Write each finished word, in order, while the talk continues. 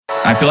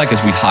I feel like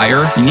as we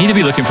hire, you need to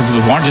be looking for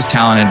people who aren't just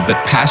talented, but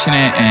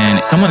passionate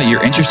and someone that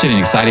you're interested in,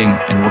 exciting,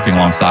 and working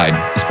alongside,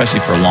 especially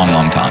for a long,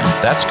 long time.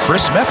 That's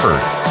Chris Mefford,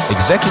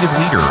 executive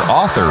leader,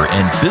 author,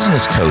 and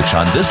business coach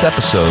on this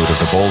episode of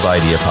the Bold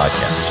Idea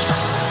Podcast.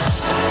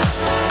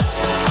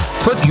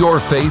 Put your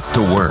faith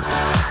to work.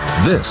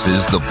 This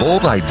is the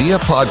Bold Idea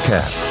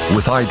Podcast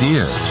with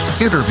ideas,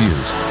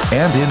 interviews,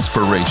 and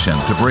inspiration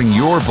to bring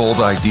your bold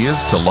ideas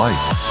to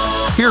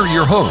life. Here are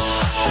your hosts,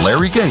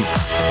 Larry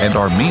Gates and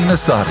Armin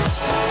Asadi.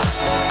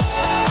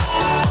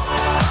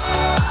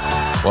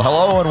 Well,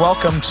 hello and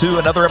welcome to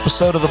another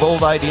episode of the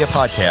Bold Idea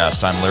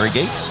Podcast. I'm Larry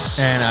Gates.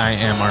 And I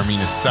am Armin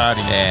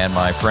Asadi. And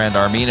my friend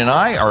Armin and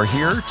I are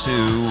here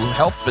to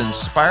help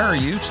inspire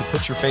you to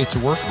put your faith to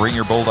work, bring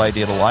your bold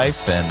idea to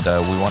life. And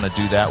we want to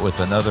do that with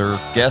another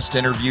guest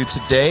interview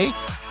today.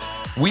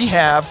 We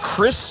have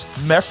Chris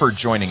Mefford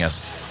joining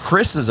us.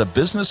 Chris is a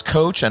business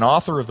coach and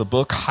author of the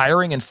book,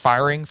 Hiring and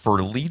Firing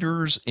for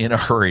Leaders in a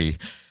Hurry.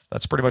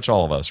 That's pretty much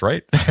all of us,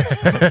 right?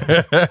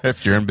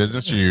 If you're in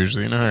business, you're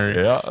usually in a hurry.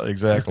 Yeah,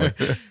 exactly.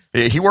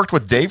 He worked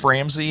with Dave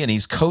Ramsey, and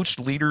he's coached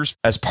leaders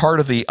as part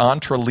of the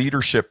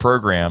EntreLeadership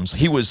programs.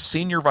 He was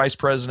senior vice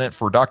president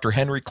for Dr.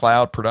 Henry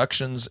Cloud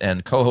Productions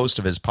and co-host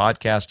of his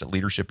podcast at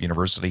Leadership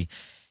University.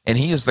 And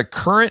he is the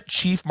current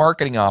chief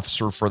marketing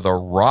officer for the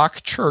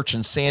Rock Church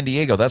in San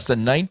Diego. That's the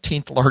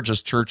 19th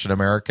largest church in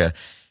America.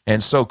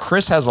 And so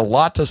Chris has a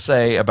lot to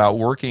say about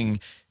working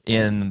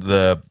in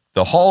the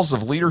halls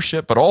of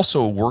leadership, but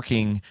also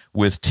working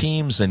with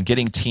teams and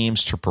getting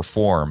teams to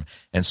perform.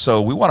 And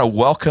so we want to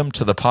welcome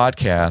to the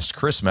podcast,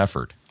 Chris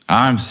Mefford.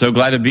 I'm so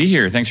glad to be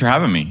here. Thanks for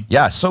having me.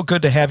 Yeah, so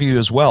good to have you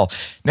as well.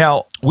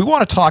 Now, we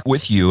want to talk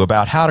with you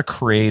about how to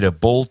create a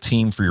bold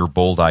team for your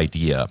bold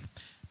idea.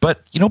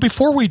 But,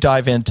 before we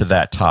dive into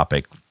that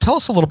topic, tell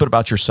us a little bit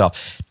about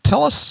yourself.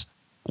 Tell us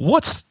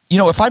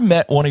if I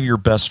met one of your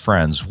best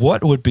friends,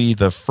 what would be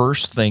the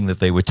first thing that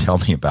they would tell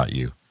me about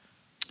you?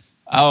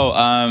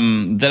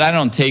 That I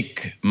don't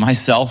take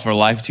myself or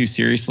life too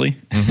seriously.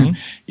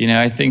 Mm-hmm.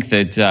 I think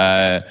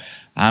that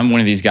I'm one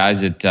of these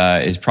guys that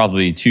is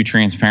probably too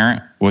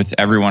transparent with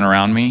everyone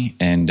around me,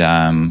 and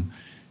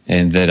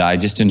that I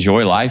just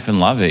enjoy life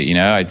and love it.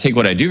 I take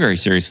what I do very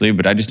seriously,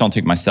 but I just don't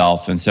take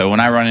myself. And so when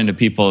I run into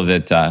people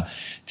that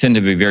tend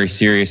to be very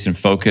serious and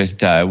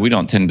focused, we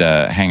don't tend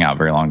to hang out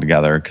very long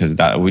together because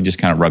we just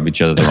kind of rub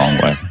each other the wrong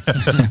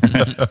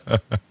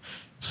way.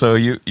 So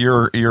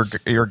you're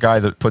a guy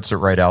that puts it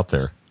right out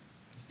there.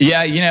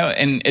 Yeah,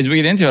 and as we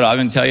get into it, I'll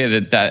even tell you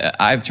that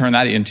I've turned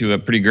that into a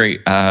pretty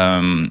great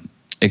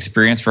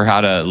experience for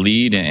how to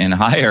lead and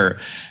hire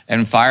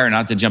and fire.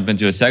 Not to jump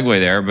into a segue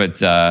there,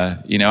 but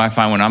I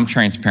find when I'm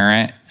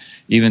transparent,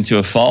 even to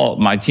a fault,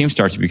 my team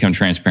starts to become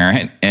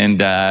transparent, and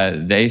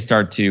they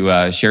start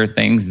to share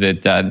things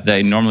that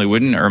they normally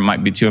wouldn't or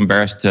might be too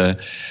embarrassed to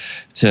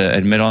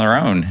admit on their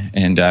own.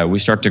 And we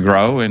start to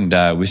grow,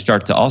 and we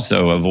start to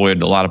also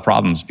avoid a lot of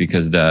problems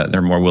because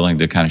they're more willing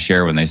to kind of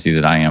share when they see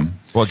that I am.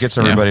 Well, it gets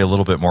everybody a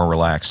little bit more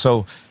relaxed.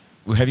 So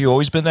have you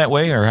always been that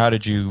way, or how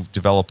did you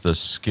develop this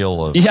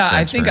skill of Yeah,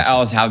 I think I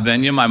always have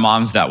been. My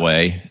mom's that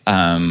way.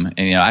 And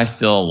I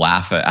still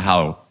laugh at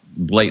how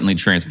blatantly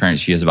transparent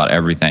she is about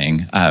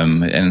everything.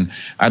 And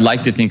I'd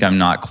like to think I'm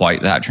not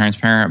quite that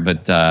transparent,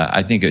 but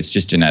I think it's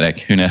just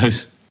genetic. Who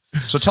knows?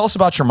 So tell us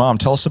about your mom.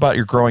 Tell us about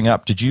your growing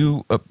up. Did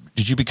you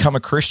become a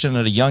Christian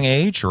at a young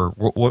age, or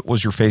what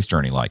was your faith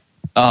journey like?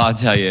 Oh, I'll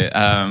tell you.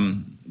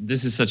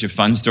 This is such a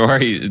fun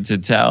story to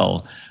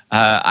tell.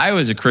 I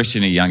was a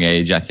Christian at a young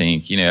age, I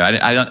think.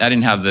 I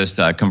didn't have this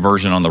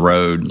conversion on the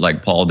road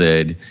like Paul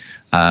did.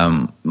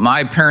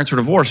 My parents were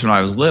divorced when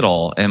I was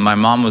little, and my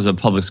mom was a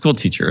public school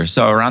teacher.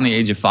 So around the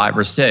age of 5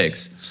 or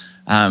 6,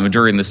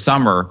 during the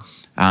summer,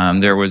 I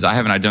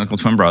have an identical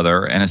twin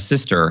brother and a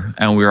sister,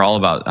 and we were all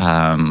about,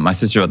 my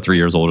sister about 3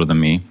 years older than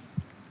me.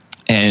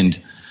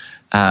 And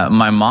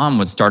my mom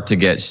would start to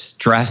get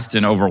stressed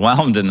and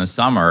overwhelmed in the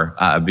summer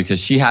because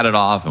she had it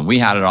off and we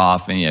had it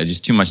off, and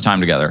just too much time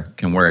together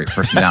can wear a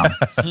person down.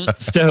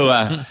 So,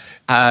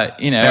 now,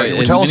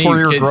 tell us where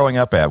you were growing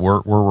up at.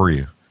 Where were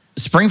you?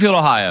 Springfield,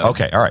 Ohio.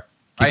 Okay, all right.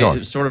 Keep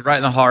going. Sort of right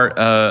in the heart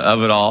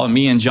of it all.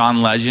 Me and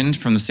John Legend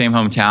from the same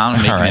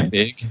hometown, making it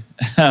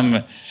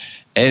big.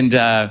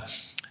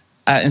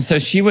 And so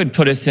she would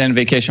put us in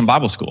Vacation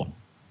Bible School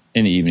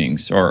in the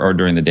evenings or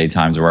during the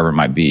daytimes or wherever it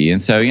might be. And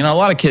so, a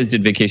lot of kids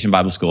did Vacation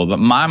Bible School, but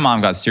my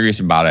mom got serious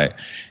about it.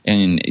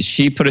 And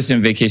she put us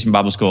in Vacation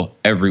Bible School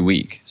every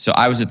week. So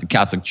I was at the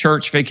Catholic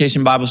Church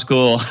Vacation Bible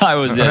School. I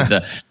was at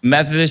the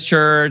Methodist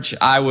Church.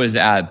 I was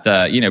at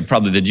the,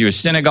 probably the Jewish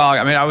synagogue.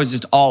 I mean, I was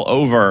just all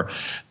over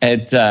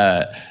at,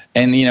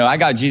 and, I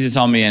got Jesus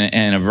on me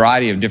in a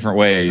variety of different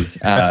ways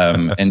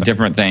and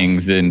different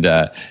things.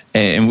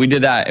 And we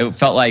did that. It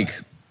felt like,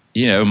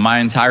 my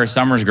entire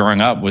summers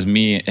growing up was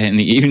me in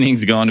the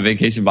evenings going to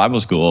Vacation Bible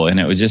School. And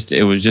it was just,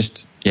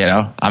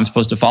 I'm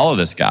supposed to follow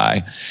this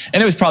guy.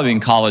 And it was probably in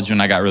college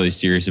when I got really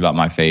serious about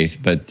my faith.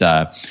 But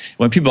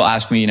when people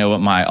ask me,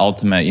 what my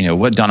ultimate,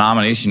 what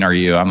denomination are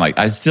you? I'm like,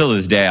 I still to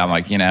this day, I'm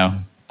like,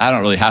 I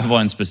don't really have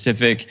one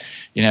specific.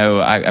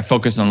 I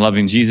focus on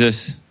loving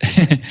Jesus.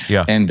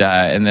 Yeah. And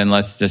then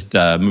let's just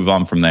move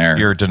on from there.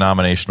 You're a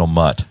denominational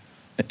mutt.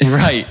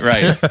 Right.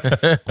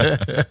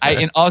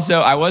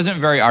 I wasn't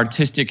very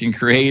artistic and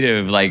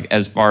creative, like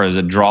as far as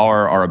a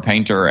drawer or a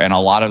painter. And a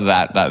lot of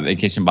that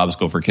Vacation Bible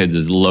School for Kids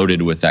is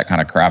loaded with that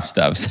kind of craft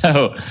stuff.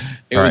 So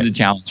it was a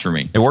challenge for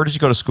me. And where did you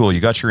go to school? You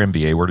got your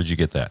MBA. Where did you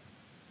get that?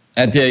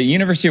 At the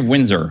University of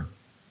Windsor,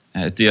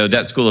 at the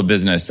Odette School of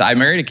Business. I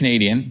married a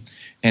Canadian.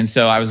 And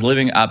so I was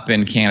living up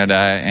in Canada,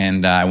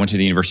 and I went to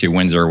the University of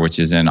Windsor, which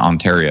is in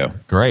Ontario.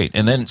 Great.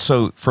 And then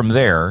so from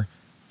there,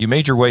 you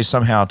made your way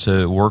somehow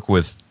to work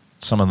with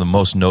some of the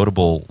most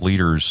notable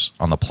leaders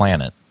on the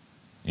planet,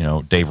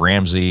 Dave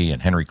Ramsey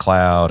and Henry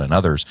Cloud and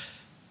others.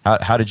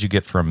 How did you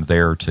get from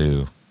there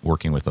to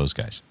working with those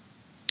guys?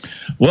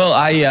 Well,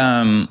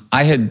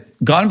 I had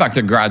gone back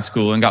to grad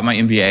school and got my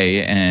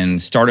MBA and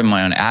started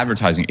my own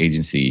advertising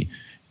agency.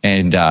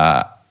 And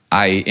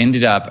I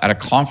ended up at a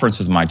conference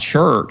with my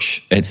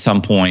church at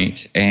some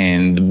point,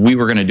 and we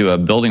were going to do a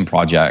building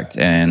project.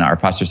 And our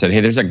pastor said,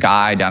 hey, there's a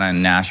guy down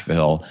in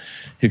Nashville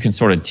who can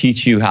sort of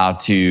teach you how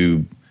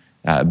to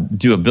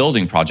do a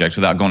building project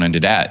without going into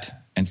debt.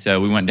 And so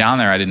we went down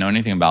there. I didn't know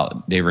anything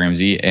about Dave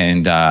Ramsey,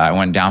 and I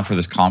went down for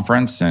this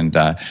conference. And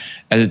as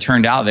it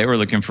turned out, they were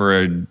looking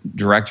for a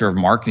director of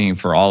marketing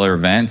for all their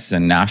events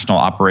and national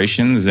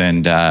operations.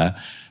 And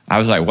I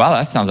was like, wow,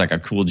 that sounds like a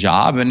cool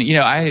job. And,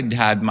 I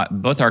had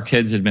both our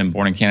kids had been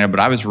born in Canada, but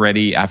I was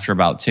ready after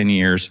about 10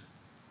 years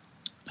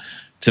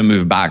to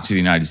move back to the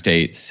United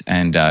States.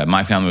 And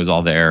my family was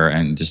all there,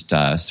 and just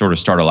sort of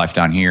start a life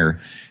down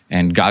here.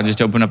 And God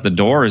just opened up the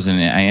doors, and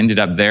I ended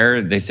up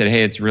there. They said,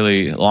 hey, it's a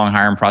really long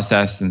hiring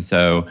process. And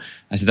so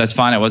I said, that's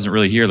fine. I wasn't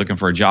really here looking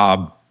for a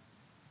job.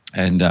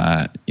 And,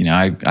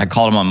 I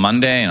called them on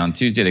Monday, and on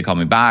Tuesday they called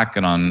me back.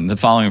 And on the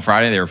following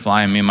Friday, they were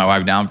flying me and my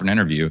wife down for an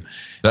interview.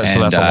 So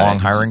that's a long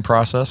hiring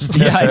process?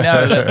 Yeah, I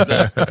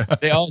know.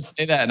 They always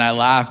say that, and I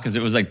laugh because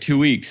it was like 2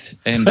 weeks.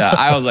 And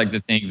I always like to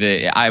think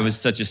that I was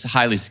such a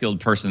highly skilled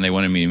person, they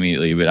wanted me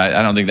immediately. But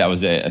I don't think that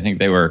was it. I think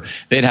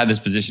they'd had this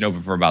position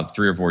open for about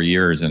 3 or 4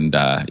 years, and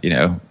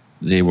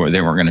they weren't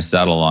going to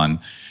settle on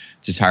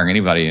just hiring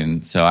anybody.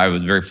 And so I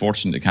was very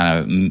fortunate to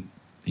kind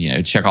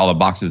of check all the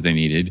boxes they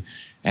needed.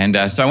 And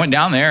so I went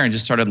down there and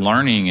just started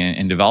learning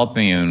and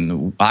developing.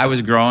 And I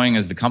was growing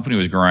as the company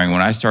was growing.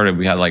 When I started,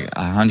 we had like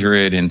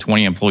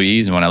 120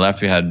 employees. And when I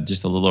left, we had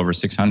just a little over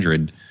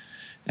 600.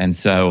 And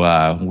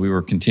so we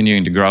were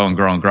continuing to grow and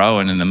grow and grow.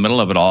 And in the middle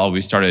of it all,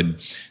 we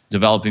started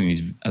developing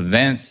these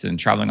events and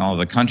traveling all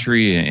over the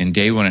country. And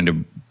Dave wanted to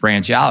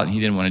branch out, and he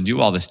didn't want to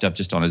do all this stuff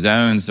just on his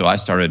own. So I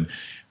started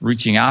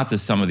reaching out to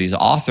some of these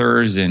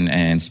authors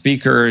and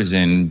speakers,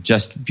 and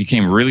just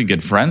became really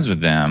good friends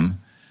with them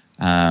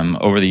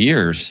over the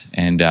years.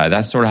 And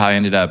that's sort of how I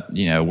ended up,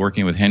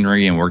 working with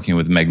Henry and working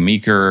with Meg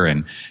Meeker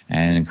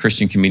and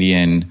Christian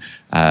comedian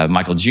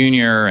Michael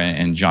Jr.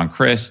 and John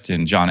Christ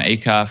and John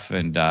Acuff,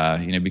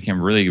 and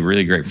became really,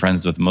 really great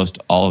friends with most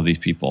all of these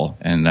people,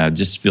 and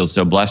just feel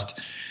so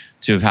blessed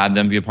to have had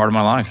them be a part of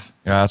my life.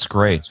 Yeah, that's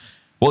great.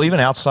 Well,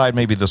 even outside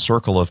maybe the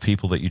circle of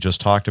people that you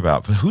just talked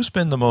about, but who's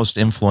been the most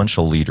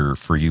influential leader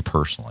for you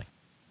personally?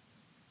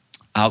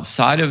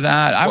 Outside of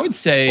that, I would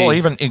say... Well,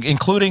 even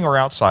including or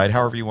outside,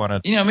 however you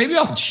want to... maybe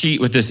I'll cheat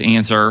with this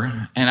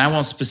answer, and I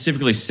won't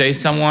specifically say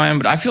someone,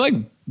 but I feel like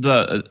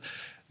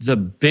the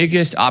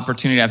biggest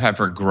opportunity I've had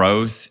for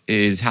growth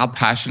is how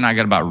passionate I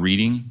got about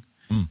reading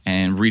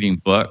and reading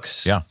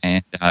books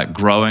and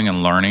growing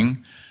and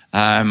learning.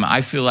 I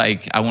feel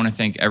like I want to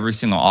thank every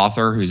single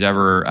author who's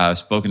ever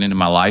spoken into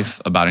my life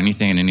about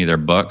anything in any of their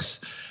books.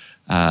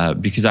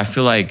 Because I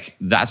feel like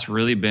that's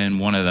really been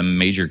one of the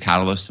major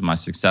catalysts of my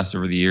success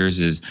over the years,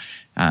 is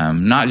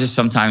not just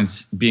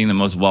sometimes being the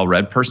most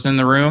well-read person in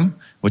the room,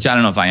 which I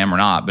don't know if I am or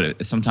not, but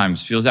it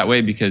sometimes feels that way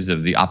because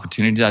of the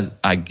opportunities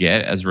I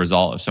get as a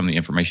result of some of the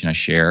information I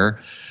share.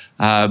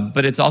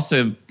 But it's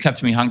also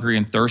kept me hungry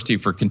and thirsty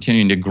for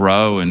continuing to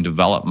grow and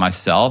develop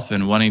myself,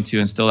 and wanting to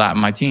instill that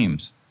in my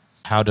teams.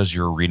 How does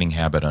your reading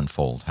habit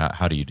unfold?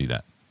 How do you do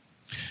that?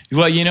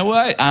 Well, you know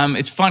what?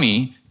 It's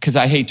funny because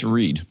I hate to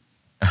read.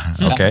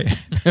 Okay.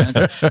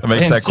 That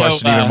makes that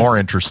question even more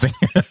interesting.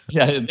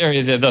 Yeah,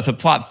 the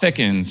plot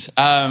thickens.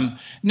 No,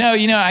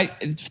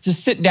 to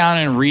sit down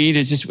and read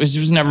was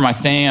just never my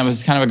thing. I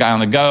was kind of a guy on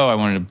the go. I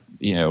wanted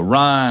to,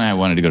 run. I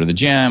wanted to go to the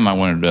gym. I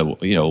wanted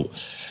to,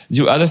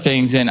 do other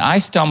things. And I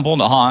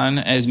stumbled on,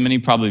 as many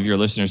probably of your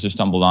listeners have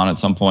stumbled on at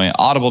some point,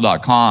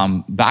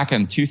 Audible.com back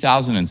in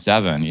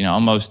 2007,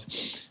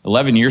 almost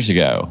 11 years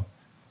ago.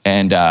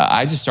 And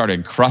I just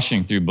started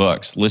crushing through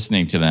books,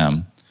 listening to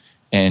them.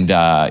 And,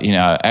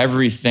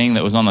 everything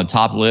that was on the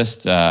top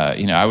list,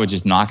 I would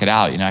just knock it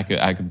out.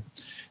 I could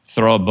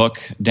throw a book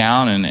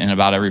down in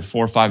about every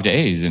 4 or 5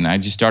 days. And I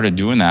just started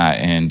doing that.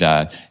 And,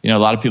 a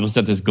lot of people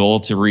set this goal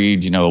to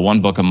read,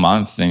 one book a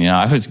month. And,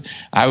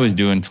 I was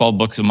doing 12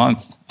 books a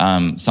month,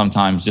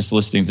 sometimes, just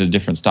listening to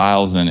different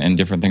styles and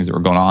different things that were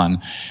going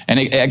on. And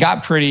it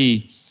got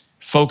pretty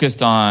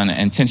focused on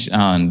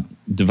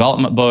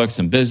development books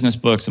and business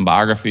books and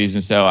biographies.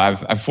 And so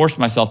I've forced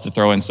myself to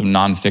throw in some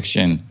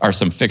nonfiction, or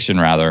some fiction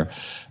rather,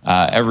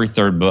 every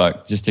third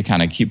book, just to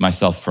kind of keep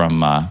myself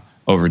from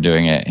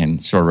overdoing it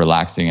and sort of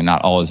relaxing and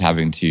not always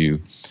having to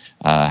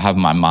have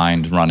my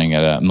mind running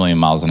at 1,000,000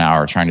 miles an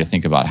hour trying to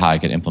think about how I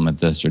could implement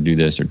this or do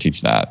this or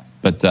teach that.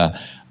 But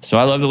so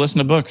I love to listen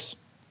to books,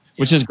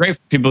 which is great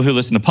for people who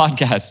listen to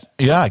podcasts.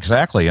 Yeah,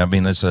 exactly. I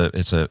mean, it's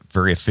a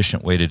very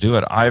efficient way to do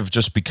it. I've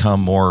just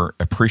become more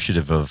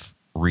appreciative of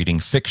reading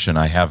fiction.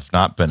 I have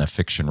not been a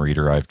fiction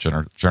reader. I've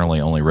generally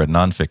only read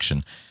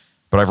nonfiction.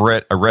 But I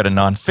read a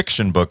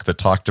nonfiction book that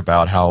talked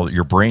about how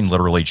your brain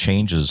literally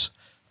changes,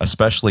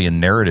 especially in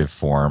narrative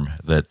form,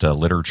 that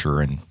literature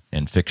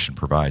and fiction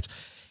provides.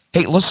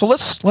 Hey,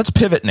 let's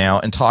pivot now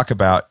and talk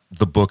about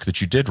the book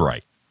that you did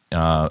write,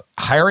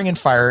 Hiring and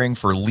Firing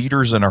for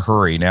Leaders in a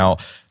Hurry. Now,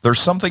 there's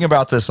something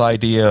about this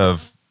idea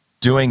of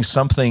doing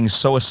something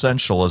so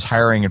essential as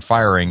hiring and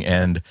firing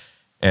and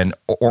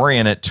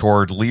orient it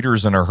toward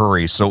leaders in a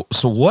hurry. So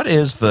what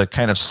is the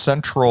kind of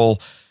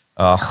central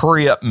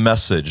hurry up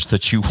message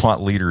that you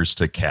want leaders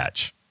to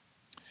catch?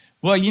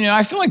 Well,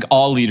 I feel like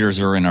all leaders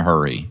are in a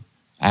hurry.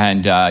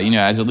 And,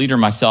 as a leader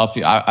myself,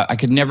 I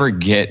could never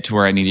get to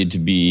where I needed to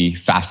be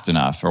fast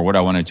enough, or what I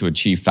wanted to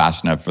achieve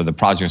fast enough for the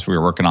projects we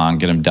were working on,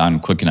 get them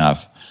done quick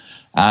enough.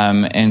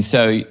 And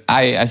so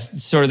that's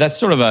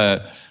sort of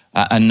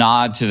a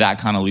nod to that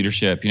kind of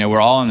leadership.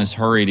 We're all in this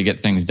hurry to get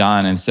things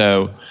done. And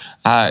so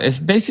it's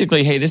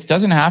basically, hey, this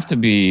doesn't have to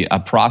be a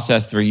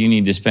process where you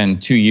need to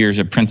spend 2 years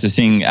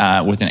apprenticing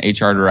with an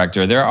HR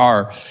director. There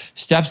are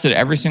steps that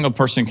every single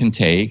person can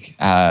take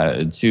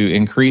to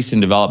increase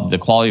and develop the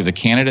quality of the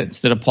candidates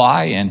that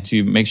apply, and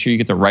to make sure you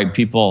get the right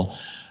people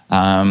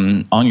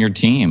on your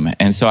team.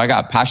 And so I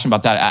got passionate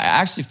about that. I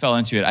actually fell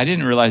into it. I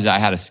didn't realize I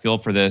had a skill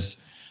for this.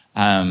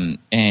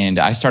 And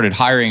I started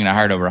hiring, and I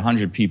hired over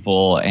 100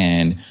 people,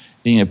 and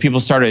people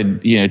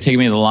started, taking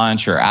me to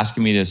lunch or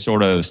asking me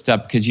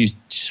to could you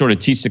sort of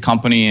teach the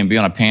company and be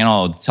on a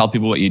panel, tell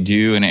people what you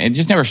do? And it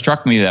just never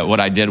struck me that what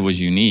I did was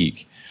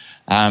unique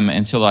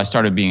until I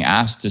started being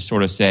asked to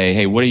sort of say,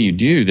 hey, what do you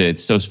do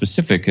that's so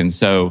specific and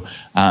so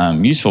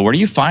useful? Where do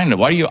you find it?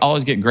 Why do you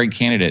always get great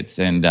candidates?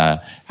 And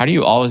how do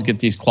you always get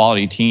these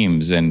quality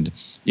teams? And,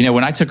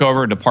 when I took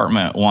over a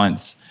department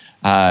once,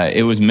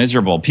 it was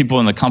miserable. People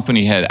in the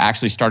company had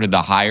actually started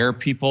to hire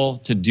people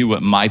to do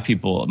what my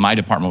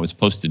department was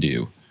supposed to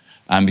do,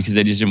 because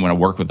they just didn't want to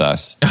work with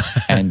us.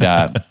 And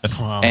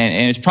Wow.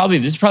 and this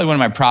is probably one of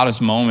my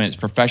proudest moments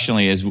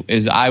professionally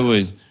is I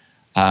was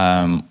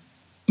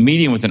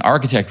meeting with an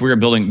architect. We were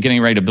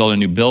getting ready to build a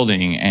new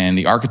building, and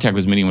the architect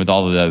was meeting with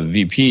all of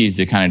the VPs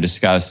to kind of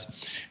discuss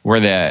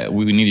where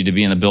we needed to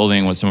be in the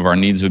building, what some of our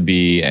needs would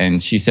be.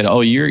 And she said,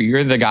 "Oh,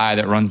 you're the guy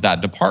that runs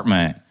that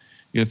department.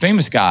 You're the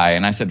famous guy."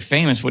 And I said,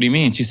 "Famous? What do you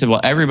mean?" She said,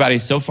 "Well, everybody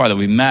so far that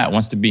we met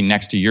wants to be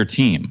next to your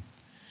team."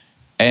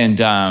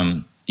 And,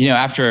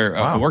 after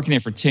Wow. working there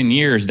for 10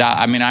 years,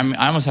 I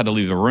almost had to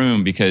leave the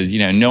room because,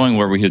 knowing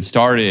where we had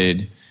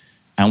started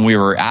and we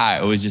were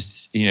at, it was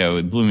just,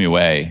 it blew me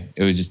away.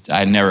 It was just,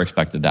 I never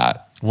expected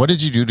that. What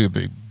did you do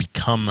to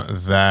become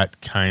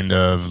that kind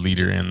of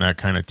leader in that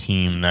kind of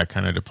team, that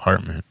kind of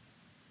department?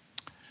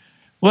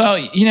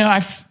 Well,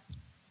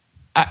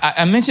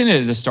 I mentioned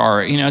it at the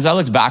start. As I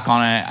looked back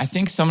on it, I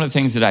think some of the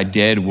things that I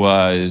did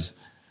were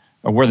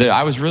that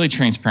I was really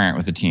transparent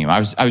with the team. I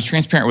was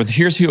transparent with,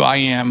 here's who I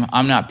am.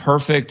 I'm not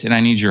perfect, and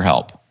I need your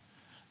help.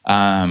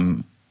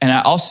 And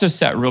I also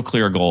set real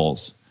clear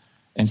goals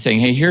and saying,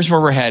 hey, here's where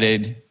we're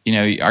headed.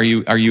 Are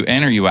you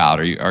in or are you out?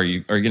 Are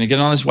you going to get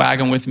on this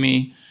wagon with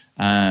me?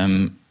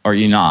 Or are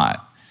you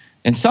not?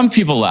 And some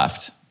people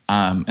left.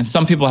 And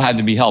some people had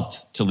to be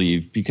helped to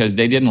leave because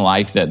they didn't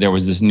like that there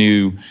was this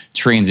new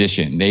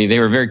transition. They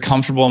were very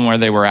comfortable in where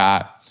they were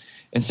at.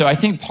 And so I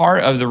think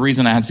part of the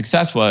reason I had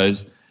success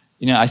was,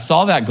 I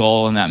saw that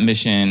goal and that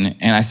mission,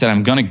 and I said,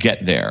 I'm going to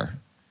get there.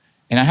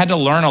 And I had to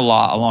learn a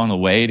lot along the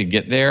way to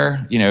get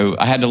there.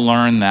 I had to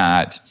learn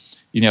that,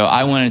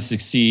 I wanted to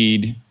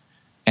succeed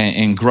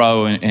and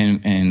grow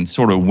and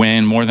sort of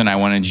win more than I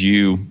wanted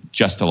you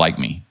just to like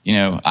me.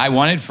 I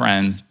wanted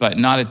friends, but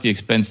not at the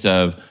expense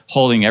of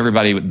holding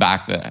everybody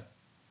back that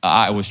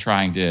I was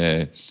trying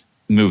to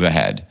move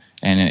ahead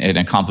and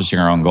accomplishing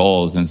our own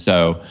goals. And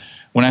so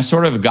when I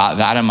sort of got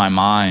that in my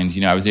mind,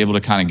 I was able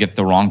to kind of get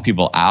the wrong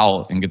people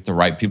out and get the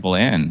right people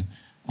in.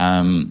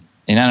 And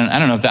I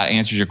don't know if that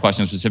answers your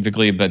question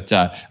specifically, but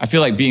I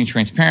feel like being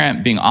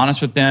transparent, being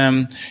honest with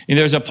them.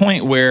 There's a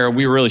point where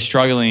we were really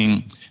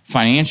struggling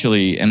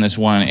financially in this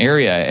one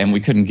area and we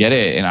couldn't get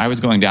it. And I was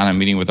going down and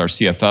meeting with our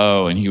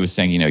CFO, and he was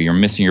saying, you're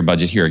missing your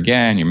budget here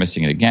again, you're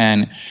missing it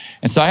again.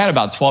 And so I had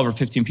about 12 or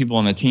 15 people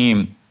on the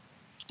team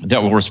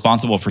that were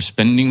responsible for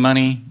spending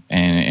money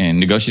and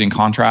negotiating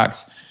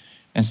contracts.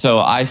 And so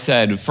I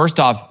said, first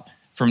off,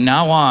 from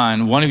now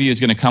on, one of you is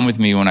going to come with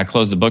me when I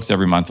close the books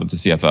every month with the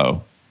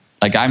CFO.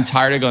 Like, I'm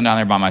tired of going down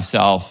there by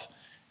myself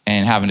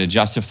and having to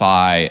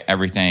justify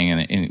everything.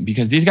 And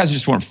because these guys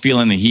just weren't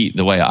feeling the heat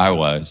the way I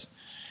was.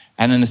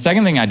 And then the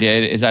second thing I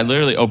did is I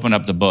literally opened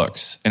up the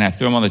books and I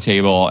threw them on the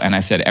table and I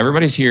said,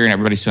 everybody's here and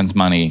everybody spends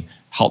money.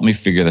 Help me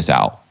figure this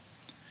out.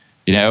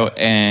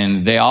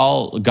 And they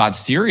all got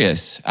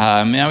serious.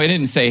 Now, it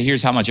didn't say,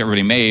 here's how much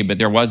everybody made, but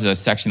there was a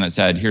section that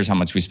said, here's how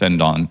much we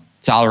spend on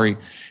salary.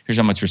 Here's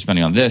how much we're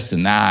spending on this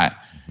and that.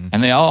 Mm-hmm.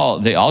 And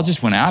they all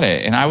just went at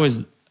it. And I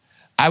was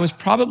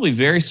probably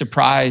very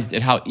surprised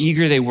at how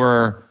eager they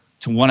were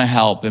to want to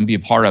help and be a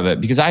part of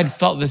it, because I had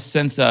felt this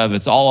sense of,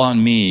 it's all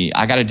on me.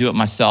 I got to do it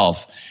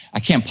myself. I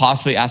can't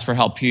possibly ask for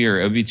help here.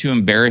 It would be too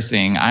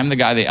embarrassing. I'm the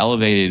guy they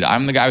elevated.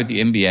 I'm the guy with the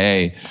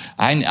MBA.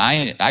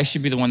 I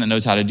should be the one that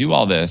knows how to do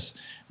all this.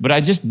 But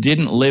I just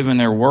didn't live in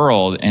their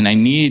world, and I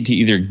needed to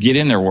either get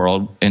in their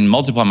world and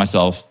multiply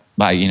myself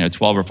by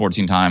 12 or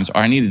 14 times, or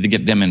I needed to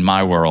get them in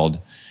my world.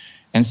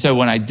 And so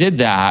when I did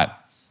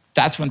that,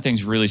 that's when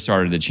things really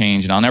started to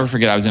change. And I'll never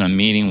forget, I was in a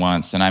meeting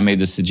once, and I made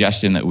the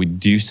suggestion that we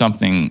do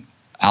something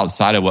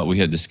outside of what we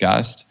had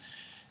discussed.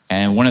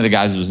 And one of the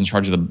guys that was in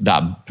charge of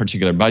that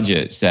particular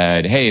budget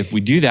said, hey, if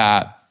we do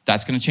that,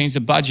 that's going to change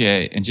the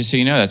budget. And just so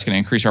you know, that's going to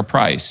increase our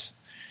price.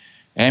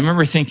 And I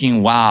remember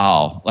thinking,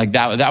 wow, like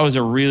that was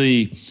a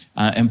really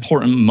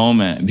important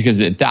moment,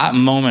 because at that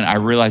moment, I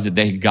realized that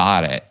they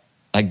got it.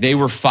 Like they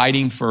were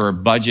fighting for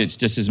budgets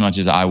just as much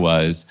as I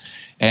was.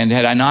 And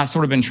had I not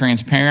sort of been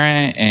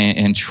transparent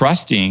and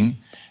trusting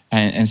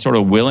and sort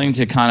of willing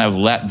to kind of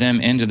let them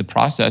into the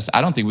process,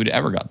 I don't think we'd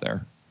ever got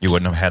there. You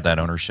wouldn't have had that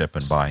ownership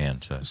and buy-in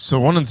to. So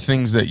one of the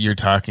things that you're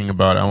talking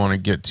about, I want to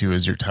get to,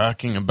 is you're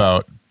talking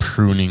about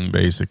pruning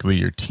basically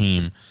your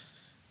team.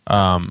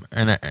 And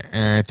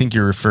I think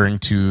you're referring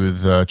to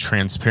the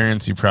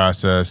transparency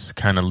process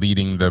kind of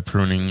leading the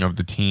pruning of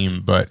the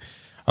team. But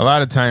a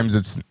lot of times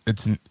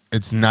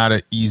it's not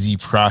an easy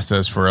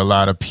process for a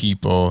lot of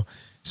people.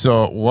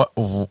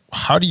 So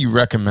how do you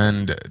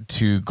recommend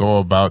to go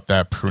about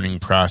that pruning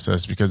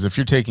process? Because if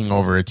you're taking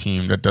over a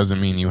team, that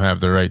doesn't mean you have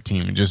the right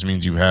team. It just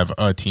means you have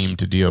a team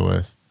to deal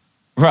with.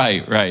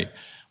 Right.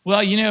 Well,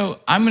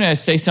 I'm going to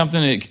say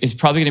something that is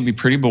probably going to be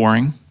pretty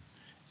boring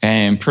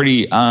and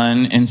pretty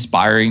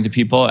uninspiring to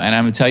people. And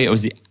I'm going to tell you, it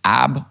was the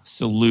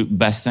absolute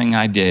best thing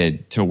I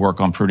did to work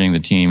on pruning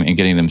the team and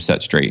getting them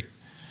set straight.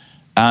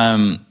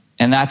 And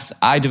that's,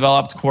 I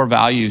developed core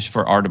values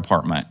for our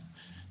department.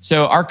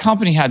 So our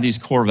company had these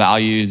core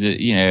values that,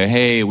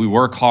 hey, we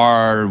work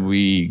hard,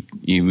 we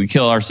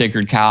kill our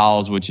sacred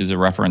cows, which is a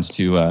reference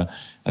to, I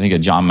think, a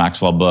John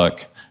Maxwell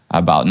book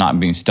about not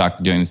being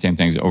stuck doing the same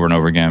things over and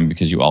over again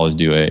because you always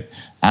do it.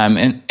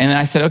 And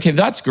I said, okay,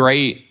 that's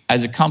great.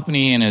 As a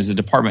company and as a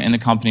department in the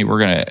company, we're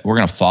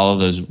gonna follow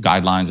those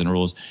guidelines and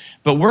rules.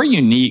 But we're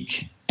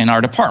unique in our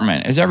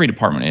department, as every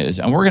department is,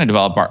 and we're going to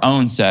develop our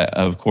own set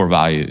of core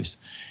values.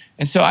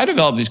 And so I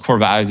developed these core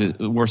values that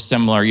were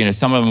similar.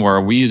 Some of them were,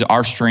 we use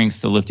our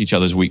strengths to lift each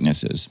other's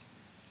weaknesses,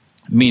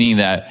 meaning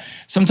that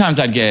sometimes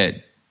I'd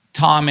get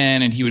Tom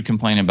in and he would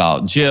complain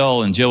about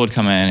Jill, and Jill would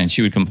come in and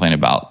she would complain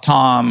about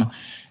Tom,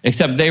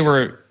 except they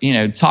were,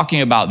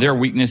 talking about their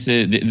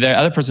weaknesses, the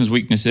other person's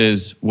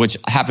weaknesses, which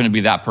happened to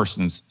be that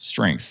person's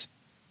strengths.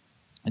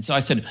 And so I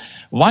said,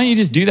 why don't you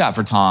just do that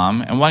for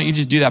Tom? And why don't you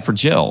just do that for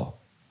Jill?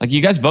 Like,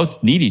 you guys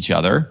both need each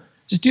other.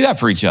 Just do that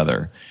for each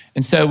other.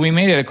 And so we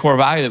made it a core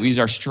value that we use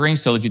our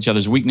strengths to lift each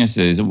other's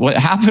weaknesses. And what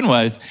happened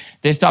was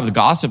they stopped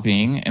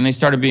gossiping and they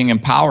started being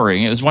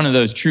empowering. It was one of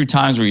those true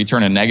times where you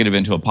turn a negative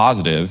into a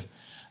positive.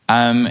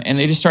 And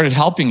they just started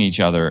helping each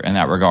other in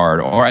that regard.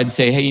 Or I'd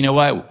say, hey, you know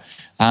what?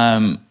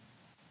 I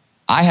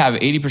have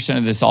 80%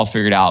 of this all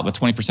figured out, but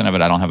 20% of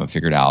it I don't have it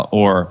figured out.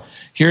 Or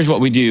here's what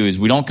we do is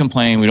we don't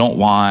complain, we don't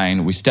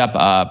whine, we step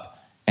up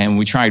and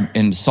we try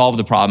and solve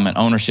the problem at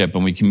ownership,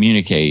 and we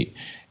communicate.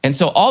 And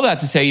so all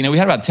that to say, we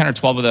had about 10 or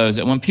 12 of those.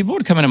 And when people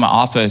would come into my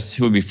office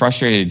who would be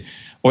frustrated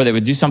or they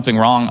would do something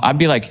wrong, I'd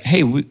be like,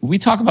 hey, we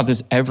talk about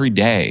this every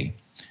day,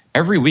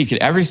 every week, at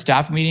every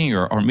staff meeting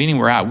or meeting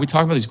we're at. We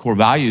talk about these core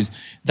values.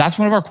 That's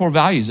one of our core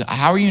values.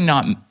 How are you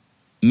not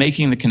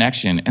making the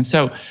connection? And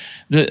so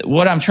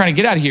what I'm trying to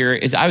get at here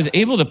is I was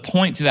able to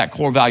point to that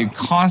core value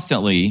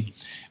constantly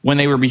when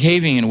they were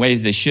behaving in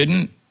ways they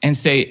shouldn't, and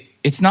say,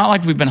 it's not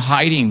like we've been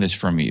hiding this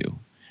from you.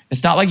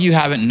 It's not like you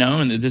haven't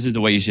known that this is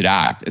the way you should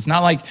act. It's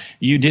not like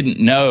you didn't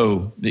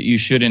know that you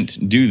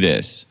shouldn't do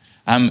this.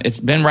 It's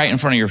been right in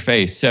front of your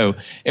face. So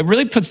it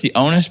really puts the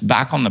onus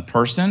back on the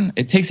person.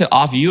 It takes it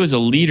off you as a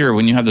leader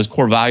when you have those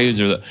core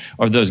values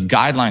or those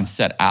guidelines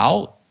set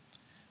out.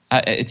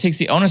 It takes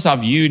the onus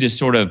off you to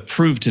sort of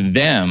prove to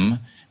them,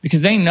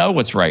 because they know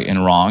what's right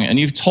and wrong, and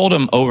you've told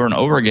them over and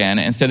over again.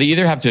 And so they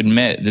either have to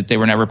admit that they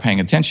were never paying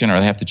attention, or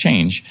they have to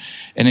change.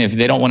 And if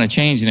they don't want to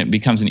change, then it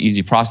becomes an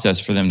easy process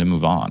for them to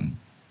move on.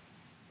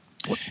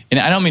 And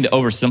I don't mean to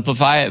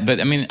oversimplify it,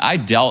 but I mean, I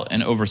dealt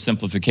in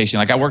oversimplification.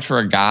 Like, I worked for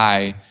a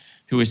guy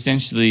who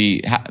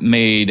essentially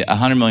made a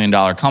 $100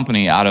 million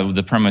company out of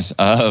the premise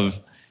of,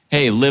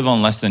 hey, live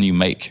on less than you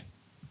make.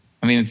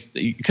 I mean,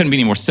 it couldn't be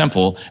any more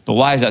simple, but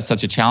why is that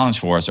such a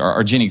challenge for us?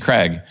 Or Jenny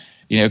Craig,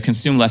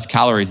 consume less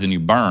calories than you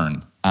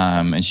burn.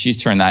 And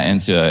she's turned that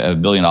into a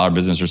 $1 billion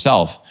business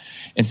herself.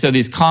 And so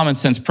these common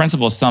sense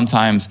principles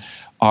sometimes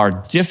are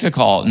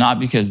difficult, not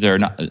because they're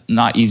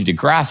not easy to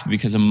grasp, but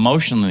because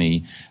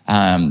emotionally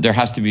there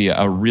has to be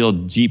a real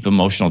deep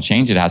emotional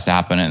change that has to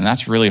happen. And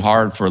that's really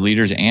hard for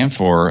leaders and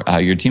for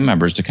your team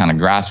members to kind of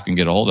grasp and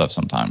get a hold of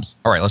sometimes.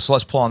 All right,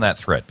 let's pull on that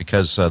thread,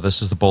 because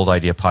this is the Bold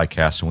Idea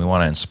Podcast, and we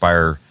want to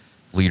inspire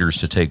leaders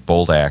to take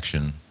bold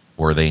action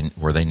where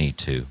they need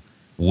to.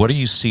 What do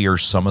you see are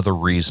some of the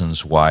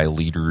reasons why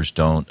leaders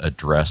don't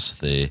address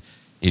the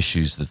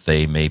issues that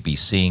they may be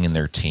seeing in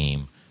their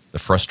team, the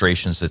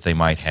frustrations that they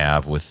might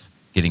have with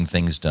getting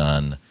things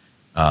done,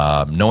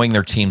 knowing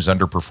their team's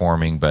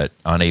underperforming but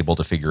unable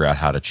to figure out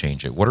how to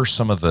change it? What are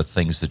some of the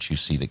things that you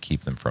see that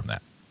keep them from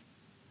that?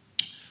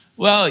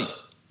 Well,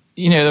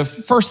 the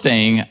first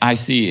thing I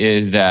see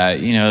is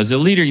that, as a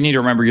leader, you need to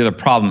remember you're the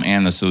problem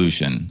and the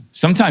solution.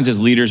 Sometimes as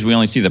leaders, we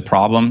only see the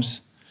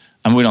problems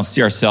and we don't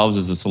see ourselves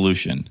as the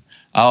solution.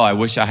 Oh, I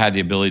wish I had the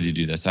ability to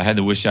do this. I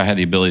wish I had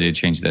the ability to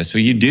change this.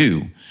 Well, you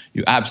do.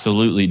 You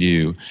absolutely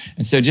do.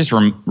 And so just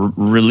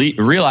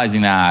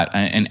realizing that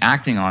and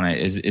acting on it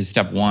is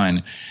step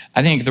one.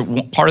 I think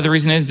part of the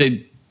reason is that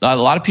a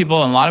lot of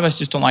people and a lot of us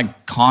just don't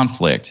like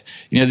conflict.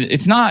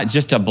 It's not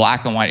just a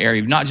black and white area.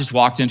 You've not just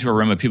walked into a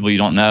room of people you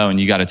don't know and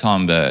you got to tell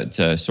them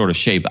to sort of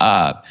shape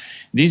up.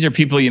 These are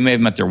people you may have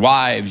met their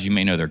wives, you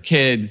may know their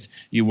kids,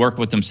 you work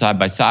with them side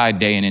by side,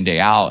 day in and day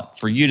out.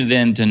 For you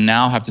to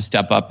now have to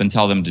step up and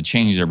tell them to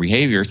change their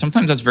behavior,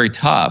 sometimes that's very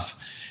tough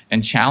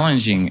and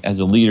challenging as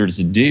a leader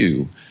to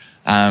do.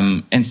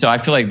 And so I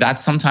feel like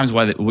that's sometimes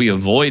why we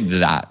avoid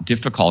that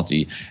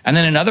difficulty. And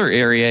then another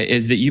area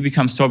is that you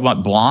become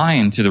somewhat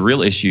blind to the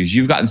real issues.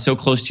 You've gotten so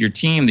close to your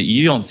team that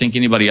you don't think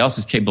anybody else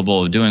is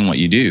capable of doing what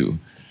you do.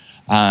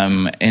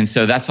 And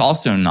so that's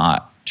also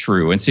not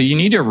true. And so you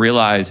need to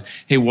realize,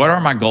 hey, what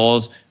are my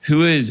goals?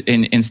 Who is,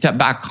 and step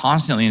back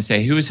constantly and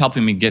say, who is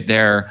helping me get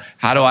there?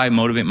 How do I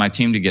motivate my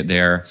team to get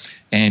there?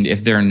 And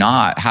if they're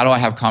not, how do I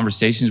have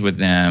conversations with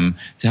them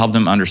to help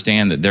them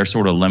understand that they're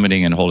sort of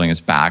limiting and holding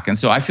us back? And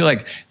so I feel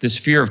like this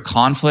fear of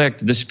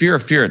conflict, this fear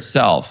of fear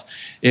itself,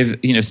 if,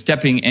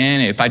 stepping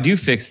in, if I do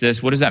fix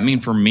this, what does that mean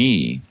for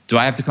me? Do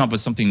I have to come up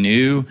with something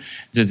new?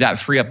 Does that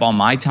free up all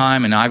my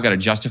time? And now I've got to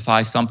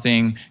justify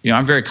something.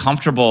 I'm very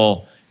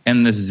comfortable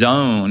in this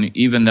zone,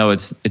 even though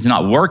it's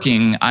not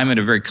working. I'm at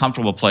a very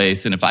comfortable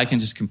place. And if I can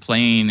just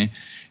complain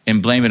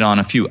and blame it on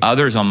a few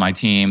others on my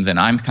team, then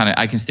I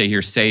can stay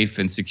here safe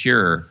and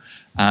secure.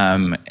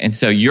 And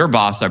so your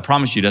boss, I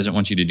promise you, doesn't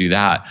want you to do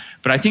that.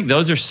 But I think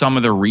those are some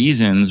of the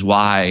reasons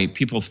why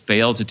people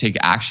fail to take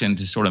action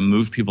to sort of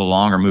move people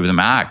along or move them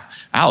out,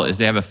 is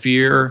they have a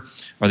fear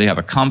or they have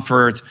a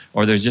comfort,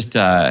 or they're just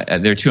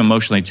they're too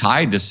emotionally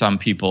tied to some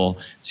people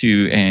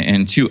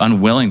and too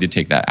unwilling to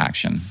take that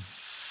action.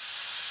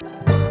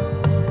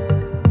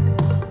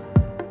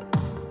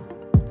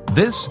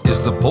 This is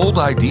the Bold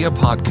Idea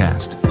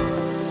Podcast.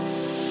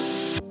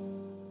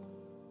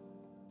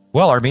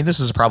 Well, Armin, this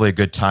is probably a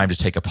good time to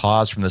take a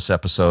pause from this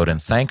episode and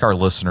thank our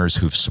listeners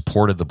who've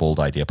supported the Bold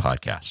Idea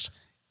Podcast.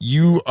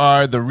 You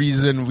are the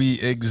reason we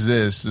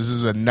exist. This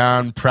is a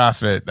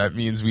non-profit. That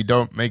means we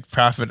don't make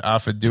profit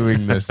off of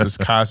doing this. This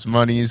costs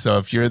money. So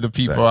if you're the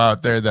people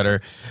out there that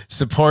are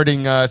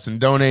supporting us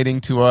and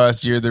donating to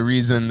us, you're the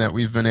reason that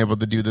we've been able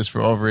to do this for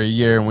over a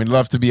year. And we'd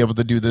love to be able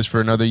to do this for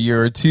another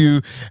year or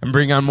two and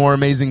bring on more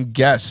amazing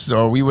guests.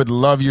 So we would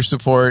love your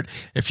support.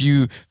 If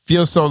you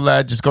feel so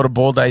led, just go to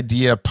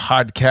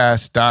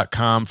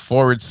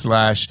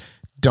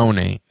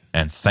boldideapodcast.com/donate.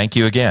 And thank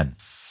you again.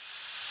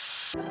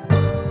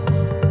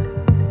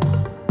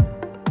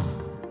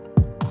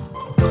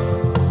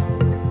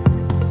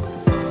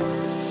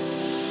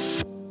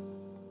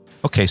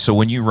 Okay, so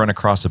when you run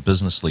across a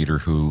business leader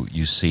who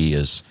you see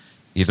is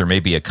either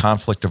maybe a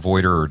conflict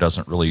avoider or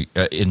doesn't really,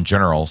 in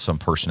general, some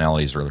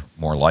personalities are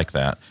more like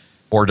that,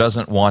 or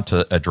doesn't want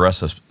to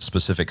address a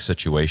specific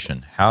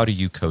situation, how do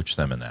you coach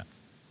them in that?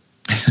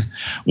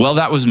 Well,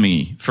 that was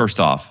me,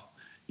 first off.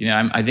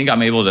 I think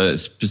I'm able to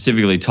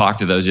specifically talk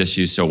to those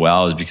issues so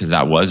well is because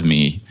that was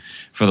me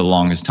for the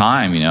longest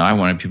time. I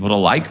wanted people to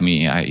like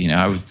me. I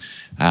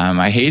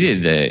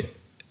hated that.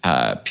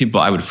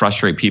 I would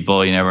frustrate people.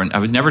 I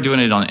was never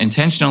doing it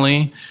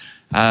intentionally.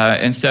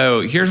 And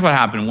so here's what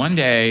happened. One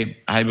day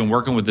I had been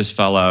working with this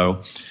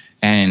fellow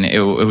and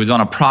it was on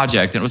a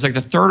project, and it was like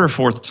the third or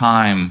fourth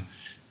time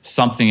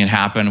something had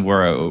happened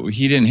where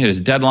he didn't hit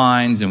his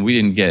deadlines and we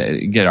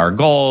didn't get our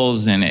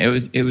goals. And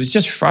it was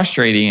just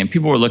frustrating. And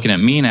people were looking at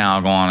me now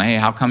going, hey,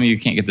 how come you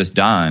can't get this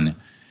done?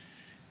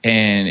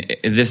 And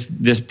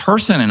this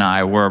person and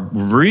I were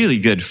really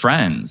good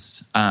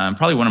friends,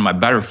 probably one of my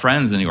better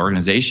friends in the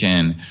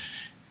organization.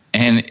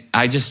 And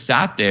I just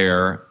sat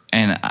there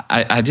and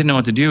I didn't know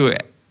what to do.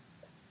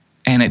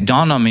 And it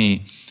dawned on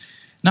me,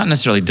 not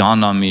necessarily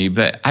dawned on me,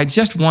 but I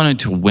just wanted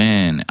to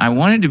win. I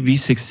wanted to be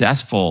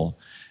successful.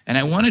 And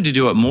I wanted to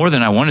do it more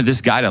than I wanted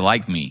this guy to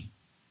like me.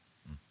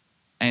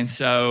 And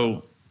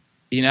so,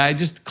 I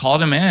just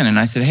called him in and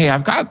I said, hey,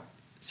 I've got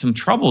some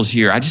troubles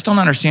here. I just don't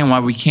understand why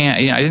we can't.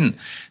 I didn't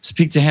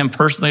speak to him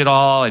personally at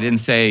all. I didn't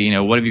say,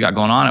 what have you got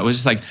going on? It was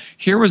just like,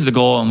 here was the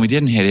goal and we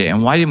didn't hit it.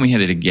 And why didn't we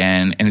hit it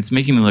again? And it's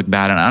making me look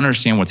bad and I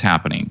understand what's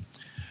happening.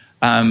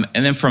 And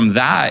then from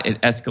that, it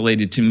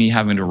escalated to me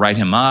having to write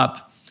him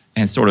up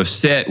and sort of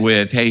sit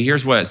with, hey,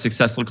 here's what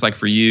success looks like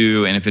for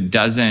you. And if it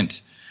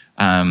doesn't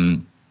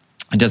happen,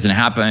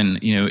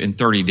 in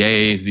 30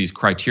 days, these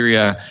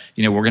criteria,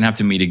 we're going to have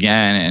to meet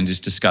again and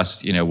just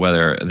discuss,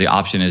 whether the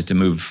option is to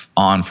move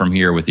on from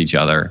here with each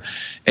other.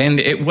 And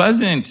it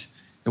wasn't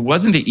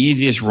the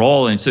easiest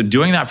role. And so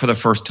doing that for the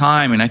first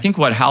time, and I think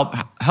what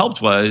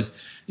helped was,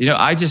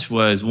 I just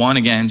was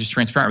just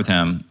transparent with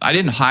him. I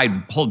didn't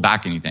hold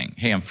back anything.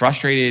 Hey, I'm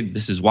frustrated.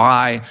 This is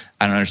why.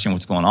 I don't understand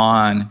what's going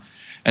on.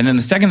 And then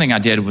the second thing I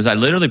did was I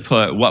literally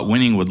put what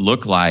winning would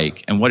look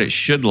like and what it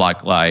should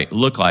look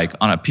like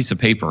on a piece of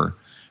paper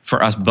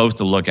for us both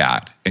to look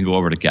at and go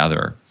over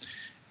together.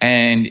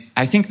 And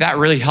I think that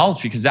really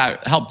helped because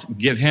that helped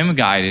give him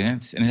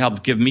guidance and it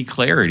helped give me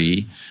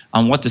clarity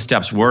on what the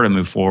steps were to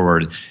move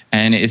forward.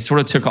 And it sort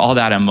of took all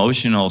that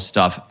emotional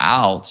stuff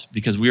out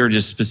because we were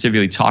just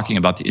specifically talking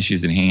about the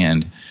issues in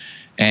hand.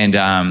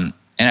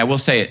 And I will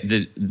say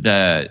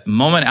the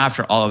moment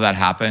after all of that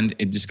happened,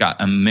 it just got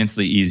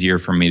immensely easier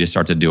for me to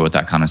start to deal with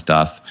that kind of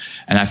stuff.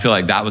 And I feel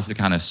like that was the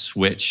kind of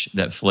switch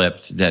that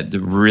flipped that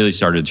really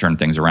started to turn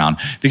things around.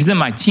 Because then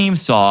my team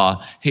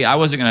saw, hey, I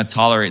wasn't going to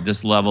tolerate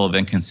this level of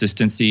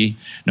inconsistency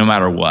no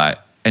matter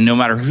what. And no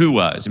matter who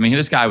was. I mean,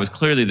 this guy was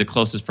clearly the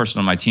closest person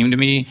on my team to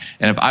me.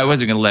 And if I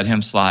wasn't going to let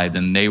him slide,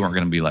 then they weren't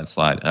going to be let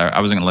slide. I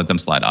wasn't going to let them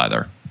slide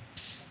either.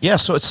 Yeah,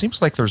 so it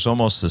seems like there's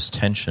almost this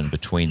tension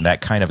between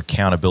that kind of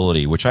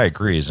accountability, which I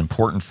agree is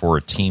important for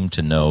a team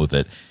to know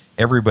that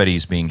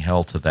everybody's being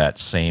held to that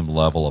same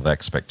level of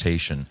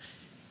expectation.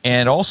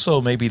 And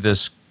also maybe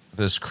this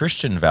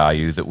Christian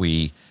value that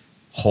we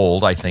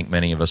hold, I think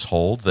many of us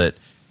hold, that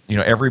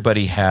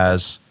everybody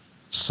has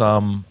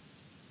some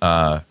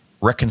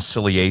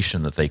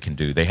reconciliation that they can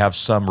do. They have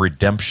some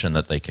redemption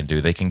that they can do.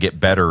 They can get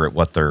better at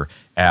what they're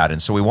at.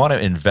 And so we want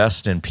to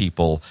invest in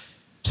people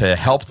to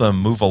help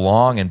them move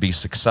along and be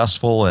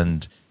successful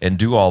and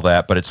do all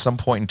that. But at some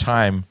point in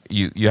time,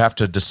 you have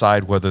to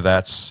decide whether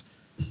that's